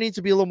think there needs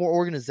to be a little more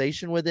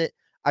organization with it.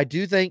 I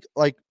do think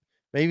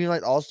maybe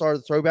like All-Star,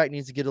 the Throwback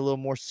needs to get a little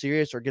more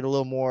serious or get a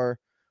little more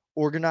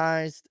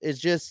organized. It's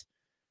just,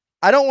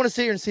 I don't want to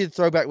sit here and see the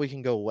Throwback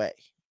Weekend go away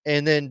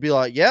and then be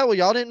like, yeah, well,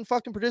 y'all didn't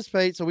fucking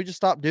participate, so we just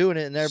stopped doing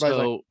it. And everybody's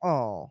like,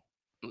 oh.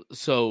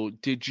 So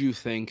did you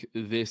think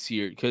this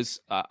year, because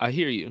I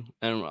hear you,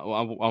 and I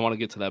want to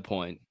get to that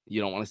point. You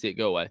don't want to see it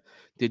go away.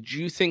 Did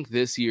you think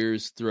this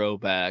year's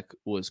Throwback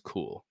was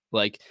cool?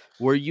 Like,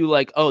 were you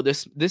like, oh,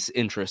 this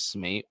interests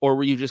me? Or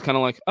were you just kind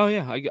of like, oh,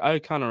 yeah, I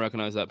kind of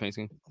recognize that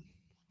painting?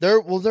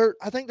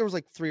 I think there was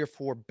like 3 or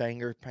 4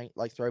 banger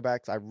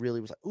Throwbacks. I really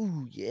was like,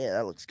 ooh, yeah,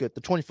 that looks good.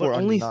 The 24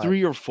 only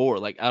 3 or 4,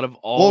 like out of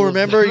all. Well,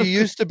 remember you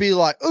used to be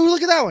like, ooh,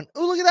 look at that one.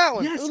 Ooh, look at that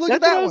one. Yes, ooh, look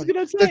at that one.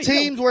 The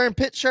teams wearing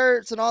pit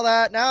shirts and all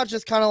that. Now it's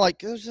just kind of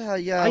like,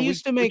 yeah. I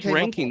used to make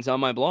rankings on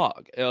my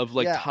blog of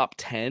top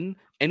 10,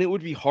 and it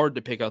would be hard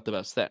to pick out the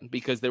best 10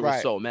 because there were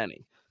so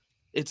many.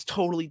 It's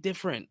totally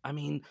different. I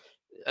mean,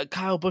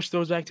 Kyle Busch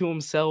throws back to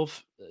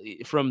himself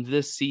from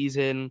this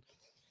season.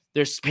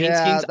 There's paint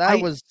schemes.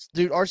 That was,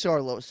 dude,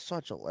 RCR was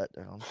such a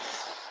letdown.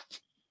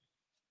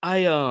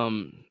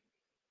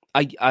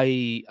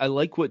 I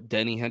like what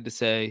Denny had to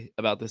say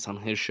about this on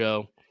his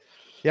show.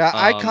 Yeah,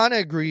 I kind of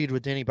agreed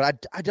with Denny,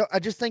 but I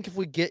just think if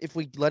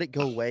we let it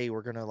go away,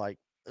 we're gonna like.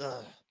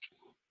 Ugh.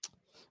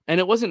 And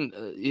it wasn't.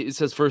 It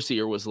says first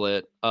year was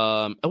lit.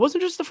 It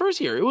wasn't just the first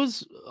year. It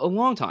was a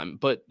long time.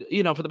 But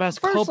for the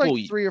past couple,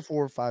 like 3 or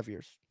 4 or 5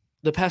 years.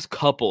 The past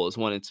couple is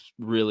when it's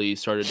really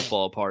started to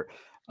fall apart.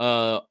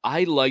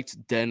 I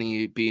liked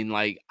Denny being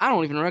like, I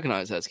don't even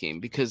recognize that scheme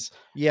because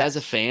as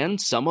a fan,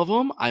 some of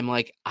them I'm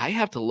like, I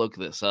have to look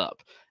this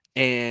up,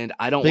 and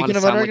I don't want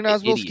to sound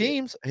unrecognizable like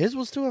schemes. His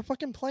was to a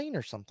fucking plane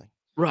or something,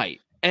 right?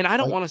 And I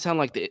don't want to sound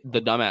like the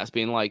dumbass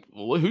being like,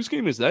 well, whose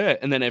game is that?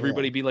 And then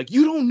everybody be like,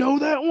 you don't know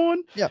that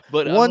one? Yeah.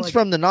 But one's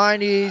from the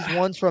 90s,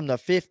 one's from the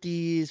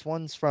 50s,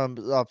 one's from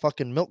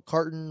fucking milk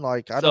carton.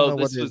 Like, I don't know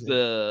what this was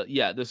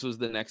this was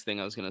the next thing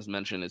I was going to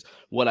mention is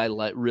what I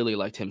really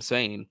liked him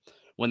saying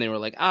when they were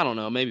like, I don't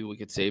know, maybe we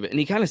could save it. And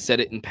he kind of said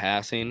it in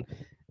passing.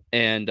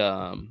 And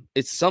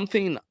it's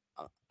something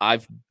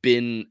I've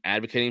been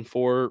advocating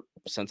for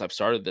since I've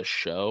started this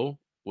show,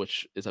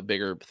 which is a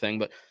bigger thing.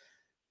 But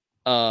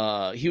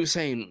he was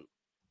saying,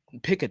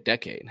 pick a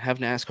decade, have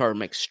NASCAR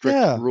make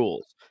strict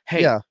rules.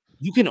 Hey,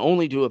 you can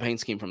only do a paint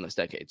scheme from this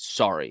decade.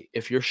 Sorry,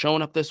 if you're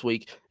showing up this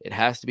week, it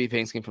has to be a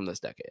paint scheme from this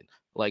decade,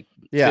 like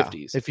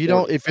 50s. If you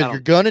 40s, if you're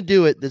gonna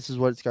do it, this is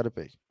what it's got to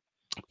be.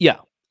 Yeah,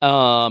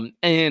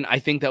 and I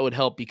think that would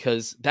help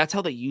because that's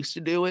how they used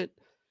to do it.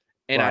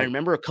 And I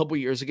remember a couple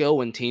years ago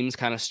when teams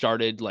kind of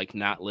started like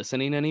not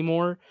listening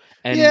anymore.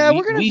 And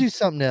we're gonna do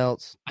something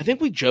else. I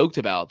think we joked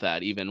about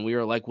that. Even we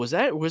were like, was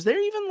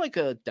there even like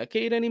a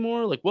decade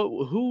anymore? Like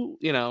who?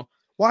 Well,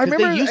 I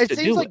remember it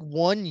seems like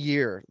 1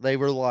 year they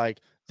were like,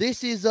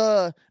 this is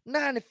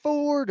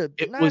 94 to 98.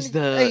 It was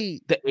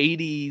the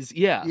 80s.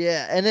 Yeah.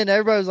 Yeah. And then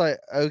everybody was like,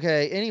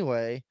 okay,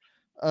 anyway.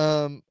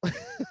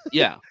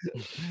 Yeah.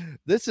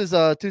 This is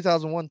a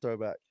 2001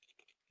 throwback.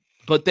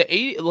 But the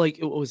 80, like,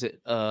 what was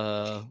it?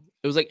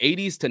 It was like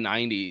 80s to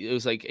 90. It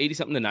was like 80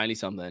 something to 90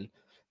 something.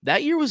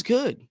 That year was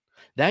good.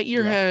 That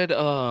year had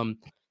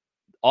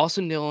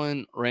Austin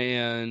Dillon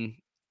ran.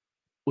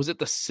 Was it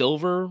the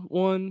silver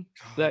one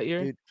that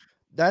year? Dude,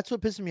 that's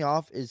what pissed me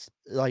off is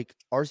like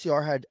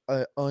RCR had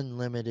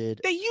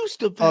unlimited. They used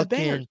to have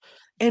bangers,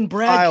 and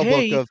Brad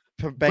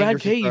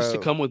K used to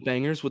come with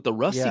bangers with the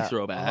rusty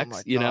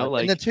throwbacks.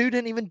 And the 2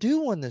 didn't even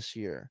do one this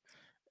year.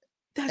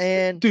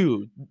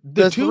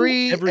 The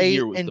 3,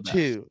 8, and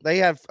 2, they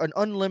have an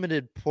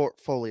unlimited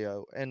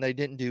portfolio, and they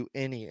didn't do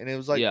any. And it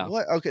was like,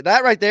 what? Okay,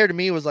 that right there to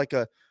me was like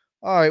all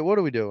right, what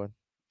are we doing?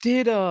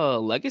 Did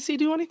Legacy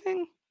do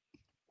anything?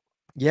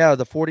 Yeah,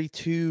 the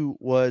 42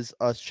 was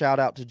a shout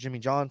out to Jimmy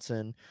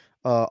Johnson,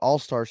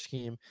 all-star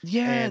scheme.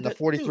 Yeah, and the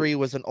 43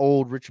 was an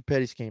old Richard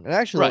Petty scheme. It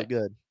actually looked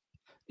good.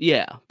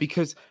 Yeah,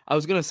 because I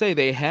was gonna say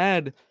they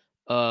had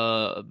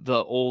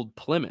the old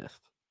Plymouth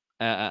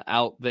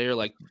out there,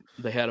 like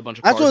they had a bunch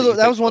of cars.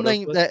 That was one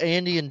thing that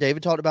Andy and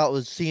David talked about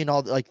was seeing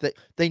all like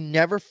they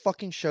never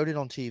fucking showed it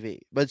on TV,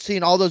 but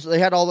seeing all those, they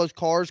had all those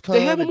cars come.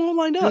 They had them all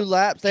lined up. Do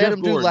laps. They had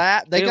them do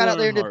laps. They got out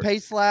there and did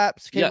pace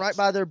laps. Came right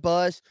by their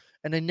bus,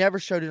 and they never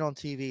showed it on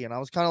TV. And I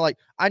was kind of like,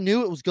 I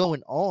knew it was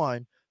going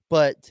on,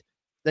 but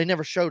they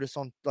never showed us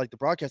on like the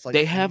broadcast. Like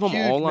they have them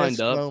all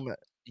lined up. Moment.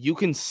 You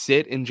can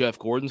sit in Jeff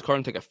Gordon's car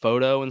and take a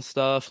photo and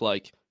stuff.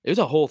 Like it was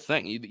a whole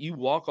thing. You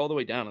walk all the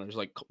way down and there's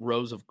like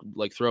rows of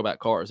like throwback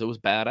cars. It was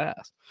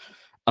badass.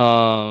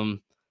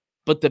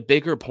 But the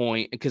bigger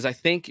point, because I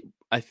think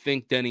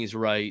Denny's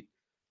right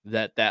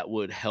that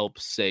would help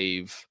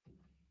save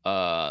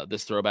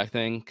this throwback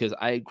thing. Because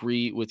I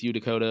agree with you,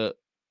 Dakota.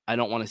 I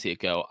don't want to see it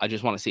go. I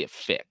just want to see it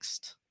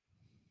fixed.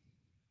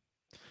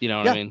 You know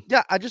what I mean?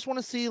 Yeah, I just want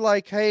to see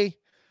like, hey,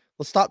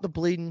 let's stop the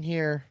bleeding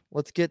here.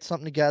 Let's get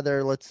something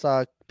together. Let's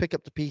pick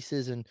up the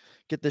pieces and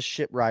get this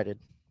shit righted.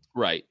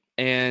 Right.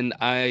 And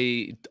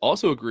I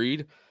also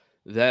agreed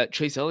that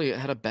Chase Elliott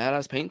had a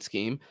badass paint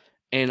scheme,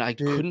 and I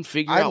couldn't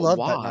figure out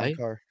why.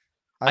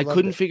 I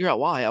couldn't figure out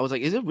why. I was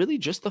like, is it really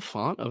just the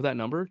font of that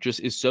number just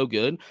is so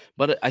good?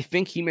 But I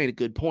think he made a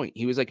good point.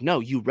 He was like, no,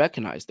 you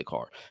recognize the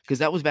car, because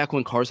that was back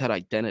when cars had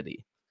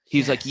identity.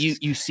 He's like,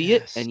 you see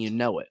it and you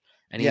know it.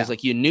 And he was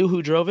like, you knew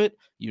who drove it.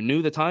 You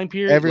knew the time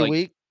period. Every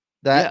week.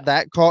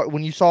 That car,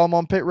 when you saw him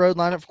on pit road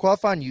line up for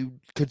qualifying, you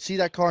could see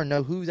that car and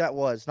know who that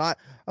was. Not,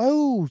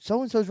 oh,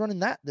 so-and-so's running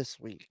that this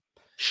week.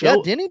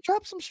 Denny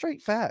dropped some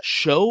straight facts.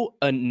 Show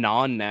a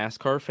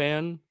non-NASCAR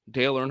fan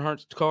Dale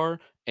Earnhardt's car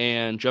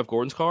and Jeff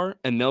Gordon's car,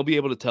 and they'll be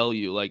able to tell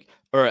you, like,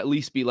 or at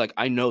least be like,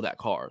 I know that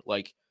car.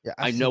 Like,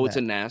 I know it's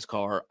a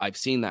NASCAR. I've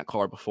seen that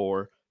car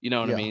before. You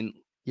know what I mean?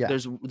 Yeah.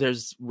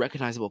 There's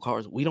recognizable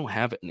cars. We don't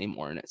have it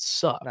anymore, and it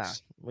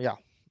sucks. Nah.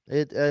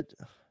 Yeah.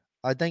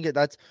 I think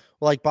that's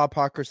like Bob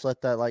Parker's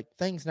let that like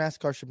things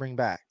NASCAR should bring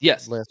back.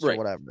 Yes, list or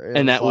whatever.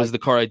 And that was the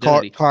car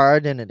identity. Car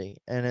identity,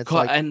 and it's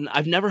and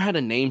I've never had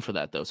a name for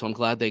that though, so I'm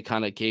glad they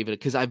kind of gave it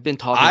because I've been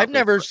talking. I've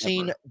never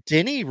seen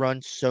Denny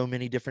run so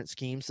many different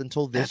schemes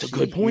until this. That's a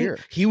good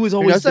point. He was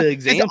always the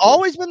example. It's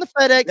always been the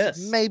FedEx. Yes.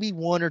 Maybe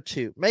one or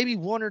two.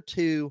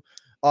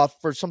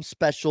 for some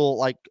special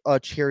like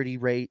charity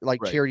race,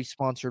 like charity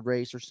sponsored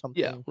race or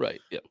something. Yeah, right.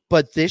 Yeah.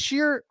 But this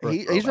year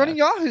he's running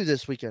Yahoo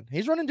this weekend.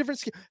 He's running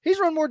he's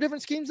run more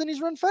different schemes than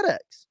he's run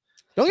FedEx.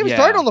 Don't get me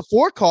started on the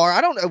 4-car.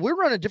 I don't know. We're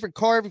running a different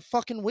car every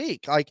fucking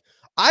week. Like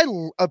I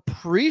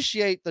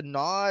appreciate the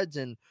nods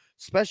and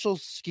special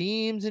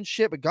schemes and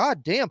shit, but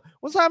goddamn,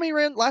 last time he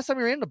ran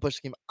the Bush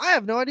scheme? I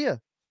have no idea.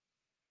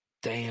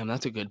 Damn,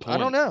 that's a good point. I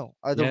don't know.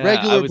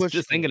 Regular I was Bush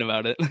just scheme. thinking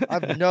about it. I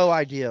have no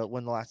idea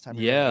when the last time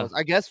he ran was.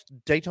 I guess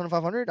Daytona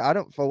 500. I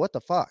don't. For what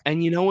the fuck?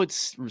 And you know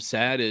what's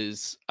sad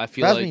is I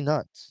feel Drives like me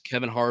nuts.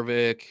 Kevin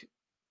Harvick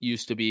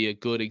used to be a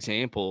good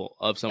example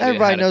of somebody.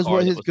 Everybody knows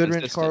what his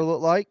Goodwrench car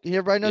looked like.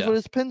 Everybody knows what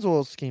his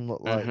Pennzoil scheme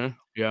looked like.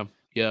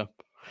 Yeah.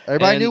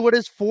 Everybody knew what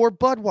his Ford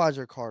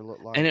Budweiser car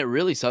looked like. And it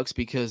really sucks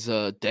because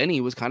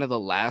Denny was kind of the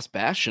last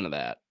bastion of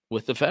that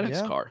with the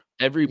FedEx car.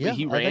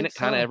 He ran it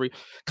kind of every.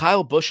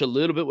 Kyle Busch a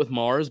little bit with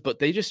Mars, but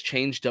they just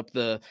changed up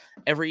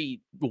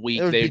every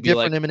week. They'd be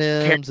different like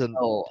M&Ms and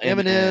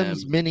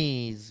M&Ms,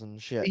 minis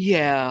and shit.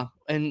 Yeah,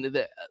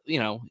 and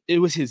it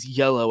was his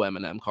yellow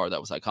M&M car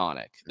that was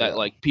iconic. That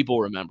like people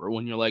remember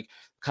when you're like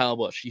Kyle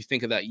Busch, you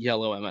think of that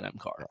yellow M&M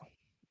car.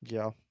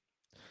 Yeah.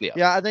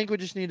 I think we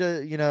just need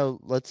to,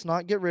 let's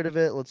not get rid of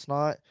it. Let's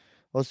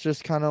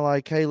just kind of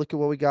like, hey, look at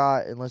what we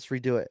got and let's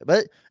redo it.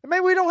 But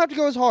maybe we don't have to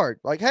go as hard.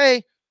 Like,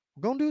 hey,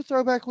 we're going to do a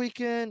throwback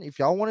weekend. If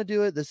y'all want to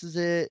do it, this is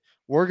it.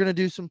 We're going to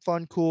do some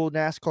fun, cool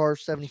NASCAR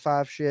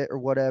 75 shit or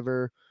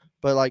whatever.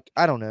 But like,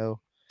 I don't know.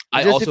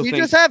 If you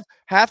just have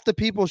half the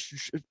people,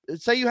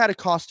 say you had a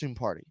costume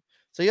party.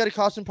 So you had a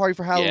costume party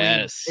for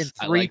Halloween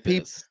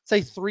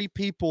and three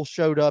people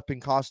showed up in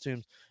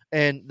costumes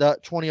and the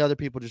 20 other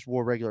people just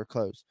wore regular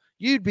clothes.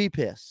 You'd be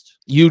pissed.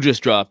 You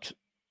just dropped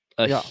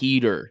a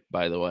heater,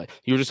 by the way.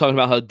 You were just talking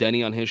about how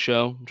Denny on his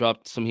show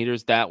dropped some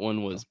heaters. That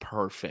one was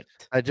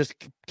perfect. I just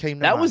came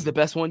to That mind. was the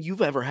best one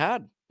you've ever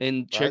had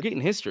in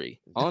Chairgating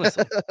history,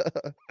 honestly.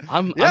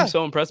 I'm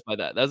so impressed by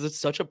that. That's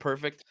such a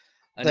perfect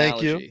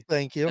analogy.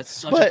 Thank you. That's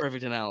such a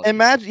perfect analogy.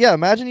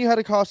 Imagine you had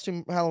a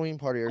costume Halloween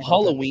party or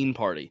Halloween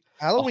party.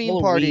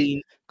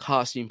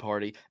 Costume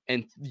party,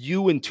 and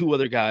you and two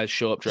other guys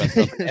show up dressed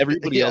up, and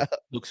everybody else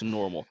looks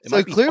normal.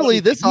 So clearly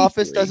this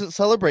office doesn't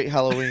celebrate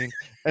Halloween.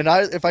 And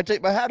if I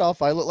take my hat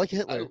off, I look like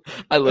Hitler.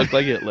 I look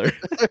like Hitler.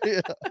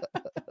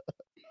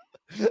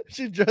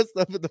 She dressed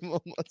up at the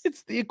moment.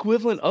 It's the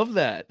equivalent of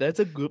that. That's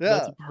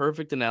a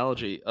perfect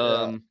analogy.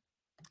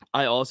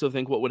 I also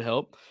think what would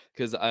help,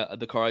 because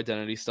the car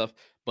identity stuff,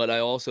 but I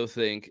also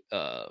think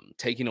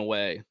taking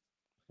away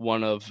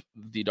one of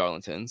the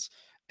Darlingtons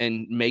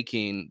and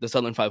making the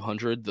Southern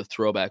 500 the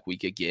throwback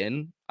week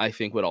again, I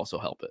think would also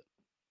help it.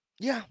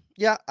 Yeah.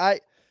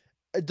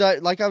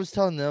 Like I was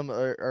telling them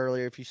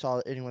earlier, if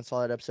anyone saw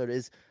that episode,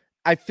 is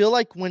I feel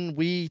like when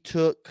we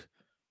took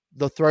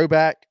the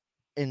throwback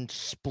and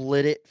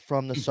split it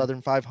from the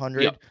Southern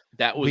 500,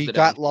 we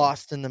got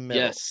lost in the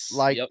middle. Yes,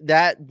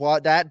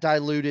 that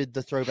diluted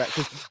the throwback,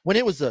 because when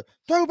it was the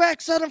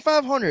throwback Southern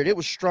 500, it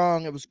was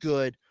strong, it was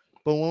good.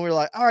 But when we were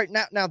like, all right,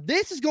 now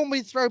this is going to be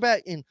the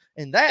throwback, and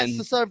that's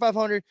the Southern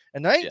 500,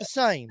 and they ain't the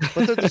same,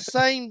 but they're the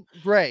same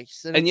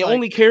race. And you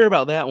only care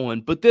about that one,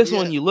 but this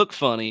one you look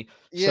funny.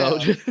 Yeah,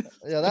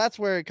 so that's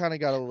where it kind of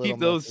got a little. Keep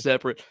those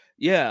separate.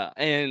 Yeah,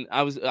 and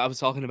I was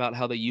talking about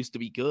how they used to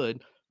be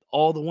good.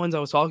 All the ones I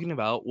was talking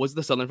about was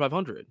the Southern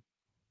 500.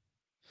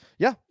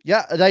 Yeah.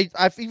 I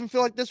even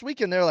feel like this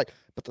weekend they're like,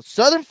 but the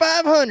Southern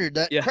 500,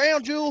 that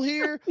crown jewel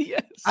here.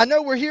 Yes. I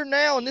know we're here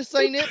now and this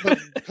ain't it, but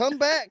come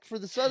back for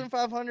the Southern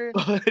 500.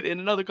 But in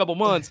another couple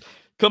months,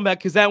 come back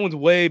because that one's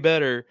way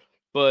better.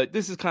 But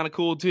this is kind of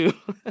cool too.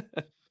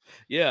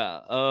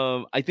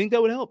 I think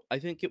that would help. I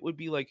think it would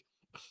be like,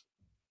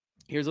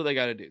 here's what they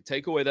got to do: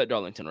 take away that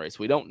Darlington race.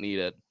 We don't need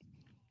it.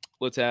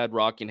 Let's add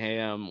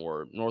Rockingham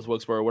or North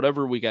Wilkesboro,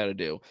 whatever we got to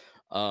do.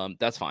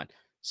 That's fine.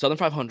 Southern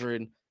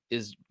 500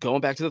 is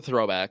going back to the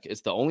throwback.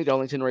 It's the only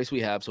Darlington race we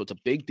have, so it's a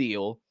big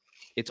deal.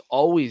 It's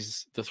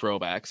always the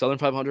throwback. Southern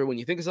 500, when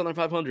you think of Southern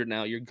 500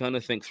 now, you're going to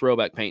think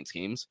throwback paint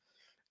schemes.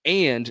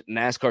 And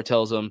NASCAR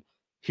tells them,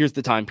 here's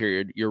the time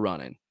period you're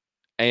running.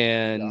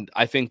 And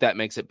I think that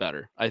makes it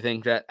better. I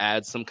think that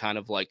adds some kind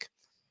of like,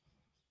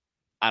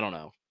 I don't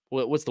know.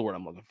 What's the word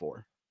I'm looking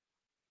for?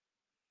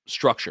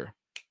 Structure.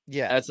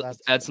 Yeah.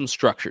 Add some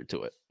structure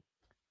to it.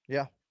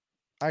 Yeah,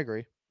 I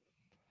agree.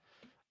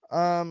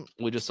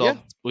 We just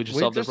solved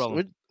their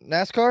problem.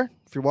 NASCAR,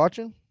 if you're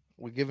watching,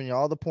 we're giving you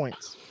all the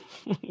points.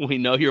 We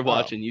know you're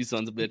watching, you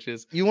sons of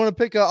bitches. You want to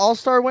pick an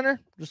all-star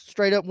winner? Just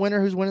straight up winner.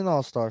 Who's winning the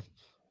all-star?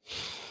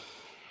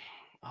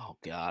 Oh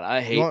God,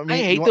 I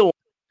hate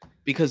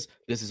because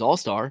this is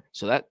all-star,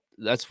 so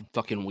that's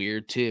fucking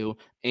weird too.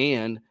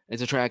 And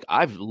it's a track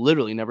I've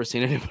literally never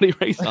seen anybody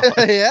race on.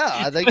 Yeah,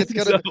 I think it's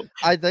gonna.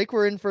 I think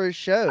we're in for a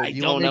show. I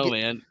don't know,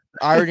 man.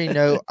 I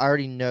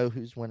already know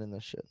who's winning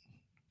this shit.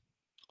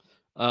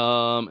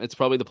 It's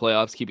probably the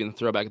playoffs, keeping the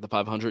throwback at the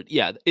 500.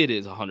 Yeah, it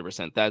is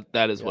 100%.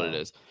 That is what it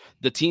is.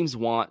 The teams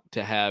want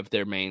to have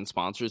their main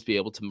sponsors be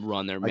able to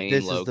run their main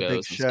logos. This is the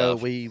big show.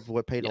 Stuff.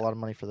 We've paid a lot of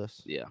money for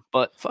this. Yeah,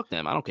 but fuck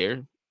them. I don't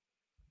care.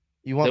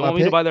 You want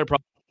me to buy their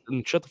product?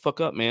 shut the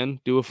fuck up, man.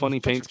 Do a funny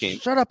paint scheme.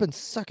 Shut up and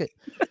suck it.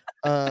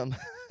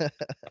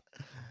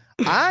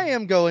 I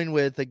am going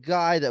with the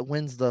guy that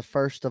wins the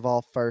first at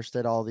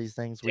all these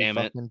things we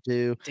fucking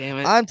do. Damn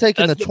it. I'm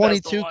taking the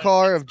 22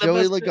 car of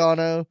Joey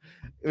Logano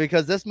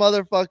because this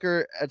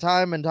motherfucker,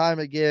 time and time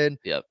again,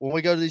 when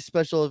we go to these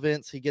special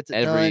events, he gets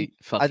it done.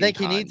 I think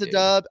he needs a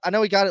dub. I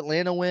know he got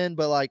Atlanta win,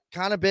 but like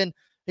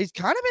he's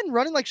kind of been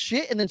running like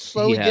shit and then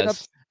slowly getting up.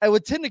 And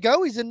with 10 to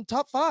go, he's in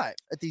top 5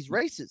 at these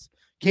races.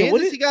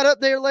 Kansas, he got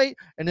up there late,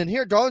 and then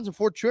here Darlington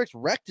Ford Truex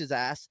wrecked his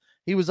ass.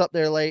 He was up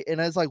there late,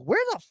 and I was like, where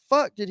the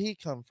fuck did he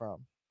come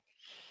from?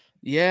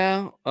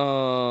 Yeah.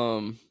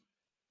 I'm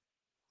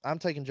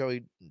taking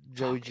Joey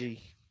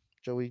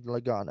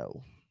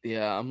Logano.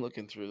 Yeah, I'm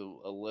looking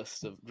through a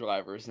list of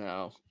drivers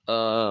now.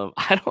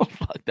 I don't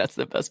fuck. That's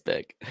the best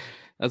pick.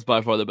 That's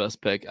by far the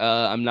best pick.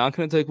 I'm not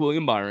gonna take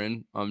William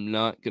Byron. I'm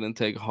not gonna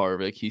take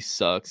Harvick. He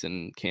sucks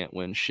and can't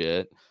win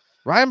shit.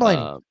 Ryan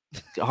Blaney.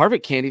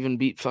 Harvick can't even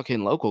beat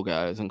fucking local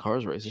guys in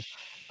cars races.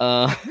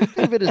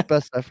 Give it his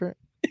best effort.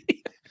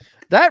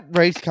 That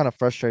race kind of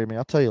frustrated me.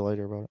 I'll tell you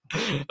later about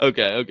it.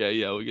 Okay,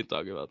 yeah, we can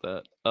talk about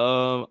that.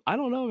 I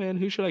don't know, man.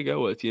 Who should I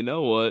go with? You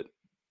know what?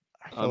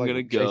 I'm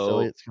gonna go. Chase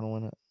Elliott's gonna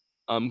win it.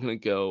 I'm gonna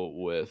go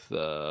with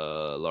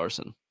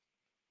Larson.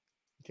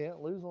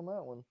 Can't lose on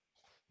that one.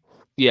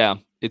 Yeah,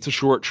 it's a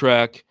short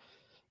track.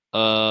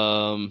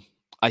 I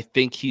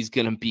think he's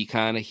gonna be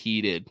kind of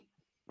heated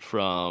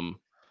from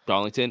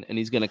Darlington, and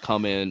he's gonna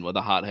come in with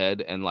a hot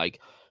head and like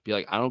be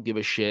like, I don't give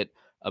a shit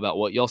about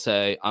what y'all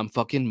say. I'm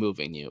fucking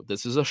moving you.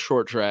 This is a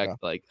short track. Yeah.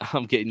 Like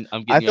I'm getting.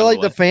 I feel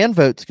like the fan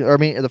votes. I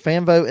mean, the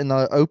fan vote in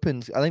the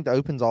opens. I think the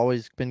open's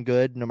always been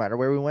good, no matter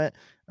where we went.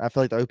 I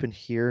feel like the open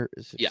here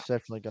is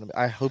definitely gonna be.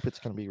 I hope it's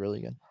gonna be really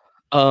good.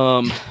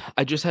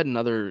 I just had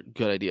another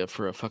good idea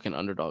for a fucking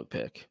underdog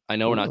pick. I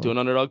know we're not doing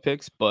underdog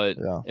picks, but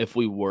if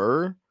we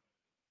were,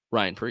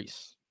 Ryan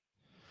Preece.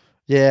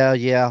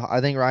 Yeah. I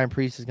think Ryan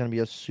Preece is gonna be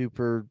a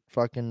super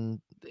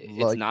fucking.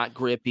 It's not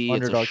grippy.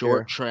 It's a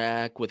short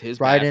track with his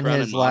background in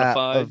his and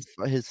modifieds.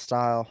 Of his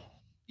style.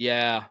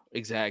 Yeah,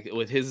 exactly.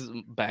 With his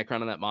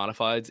background in that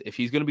modifieds, if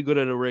he's going to be good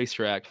at a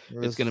racetrack,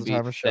 it's going to be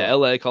the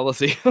LA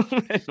Coliseum.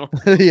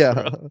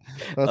 Yeah,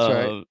 that's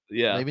right.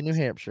 Yeah, maybe New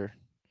Hampshire.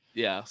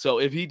 Yeah. So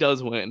if he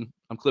does win,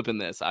 I'm clipping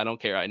this. I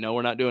don't care. I know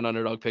we're not doing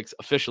underdog picks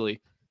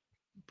officially,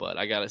 but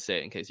I gotta say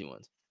it in case he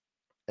wins.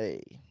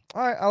 Hey,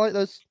 all right. I like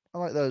those.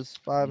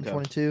 5 and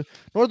 22.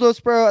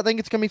 Northwest, bro. I think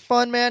it's gonna be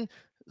fun, man.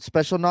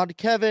 Special nod to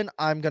Kevin.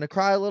 I'm gonna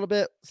cry a little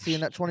bit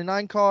seeing that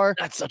 29 car.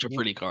 That's such a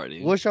pretty car,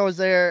 dude. Wish I was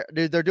there,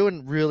 dude. They're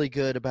doing really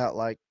good about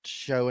like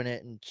showing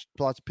it and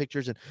lots of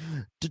pictures and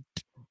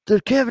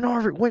the Kevin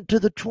Harvick went to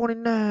the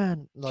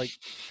 29. Like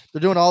they're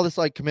doing all this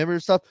like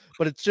commemorative stuff,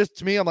 but it's just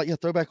to me, I'm like, yeah,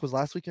 Throwback was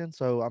last weekend,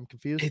 so I'm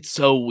confused. It's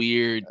so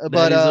weird,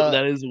 but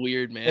that is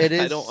weird, man. It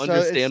is, I don't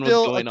understand what's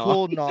going on.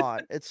 Cool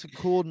nod. It's a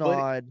cool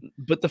nod.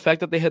 But the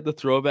fact that they had the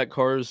Throwback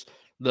cars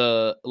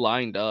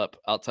lined up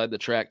outside the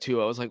track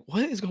too, I was like,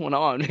 what is going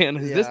on, man?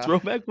 Is this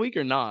Throwback week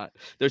or not?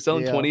 They're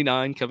selling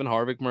 29 Kevin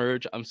Harvick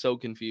merch. I'm so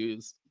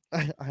confused.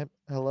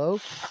 Hello.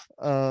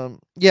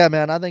 Yeah,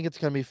 man, I think it's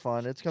gonna be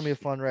fun. It's gonna be a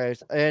fun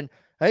race. And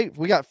hey,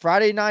 we got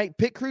Friday night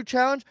pit crew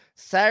challenge,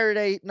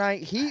 Saturday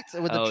night heats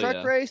with the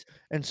truck race,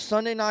 and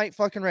Sunday night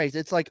fucking race.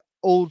 It's like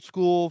old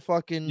school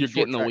fucking. You're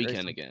getting the weekend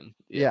racing again.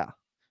 Yeah.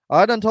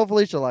 I done told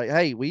Felicia like,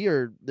 hey,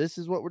 this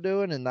is what we're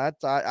doing, and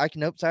that's I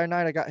can hope Saturday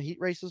night I got heat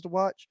races to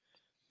watch.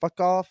 Fuck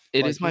off.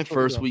 It is my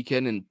first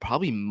weekend in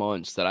probably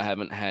months that I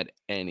haven't had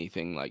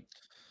anything like.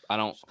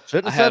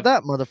 Shouldn't have said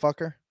that,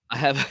 motherfucker. I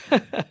have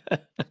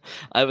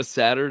a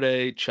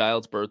Saturday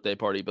child's birthday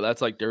party, but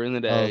that's like during the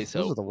day.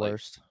 So those are the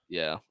worst.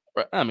 Yeah.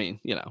 I mean,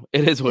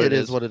 it is what it is.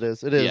 It is what it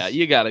is. It is. Yeah,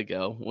 you gotta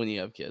go when you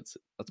have kids.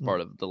 That's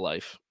part of the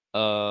life.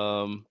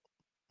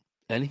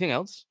 Anything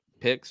else?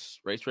 Picks,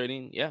 race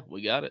rating? Yeah,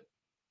 we got it.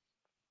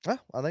 Well,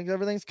 I think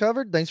everything's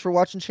covered. Thanks for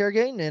watching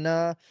ShareGain,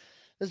 and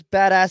this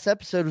badass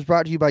episode was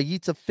brought to you by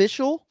Yeats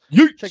Official.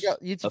 Yeats. Check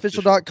out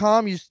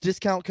yeatsofficial.com. Use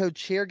discount code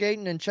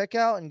ShareGain and check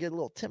out and get a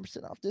little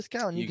 10% off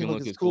discount. And you can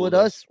look as cool as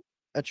us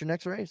at your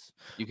next race.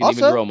 You can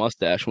even grow a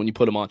mustache when you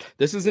put them on.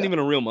 This isn't even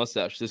a real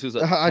mustache. This is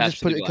I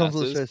just put it comes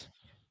with the face.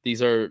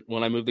 These are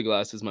when I move the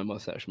glasses, my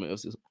mustache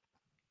moves.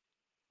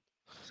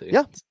 See,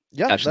 yeah,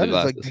 that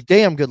is a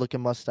damn good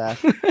looking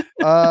mustache.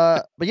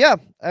 But yeah,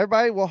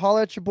 everybody, we'll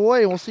holler at your boy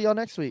and we'll see y'all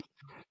next week.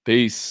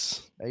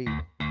 Peace. Hey.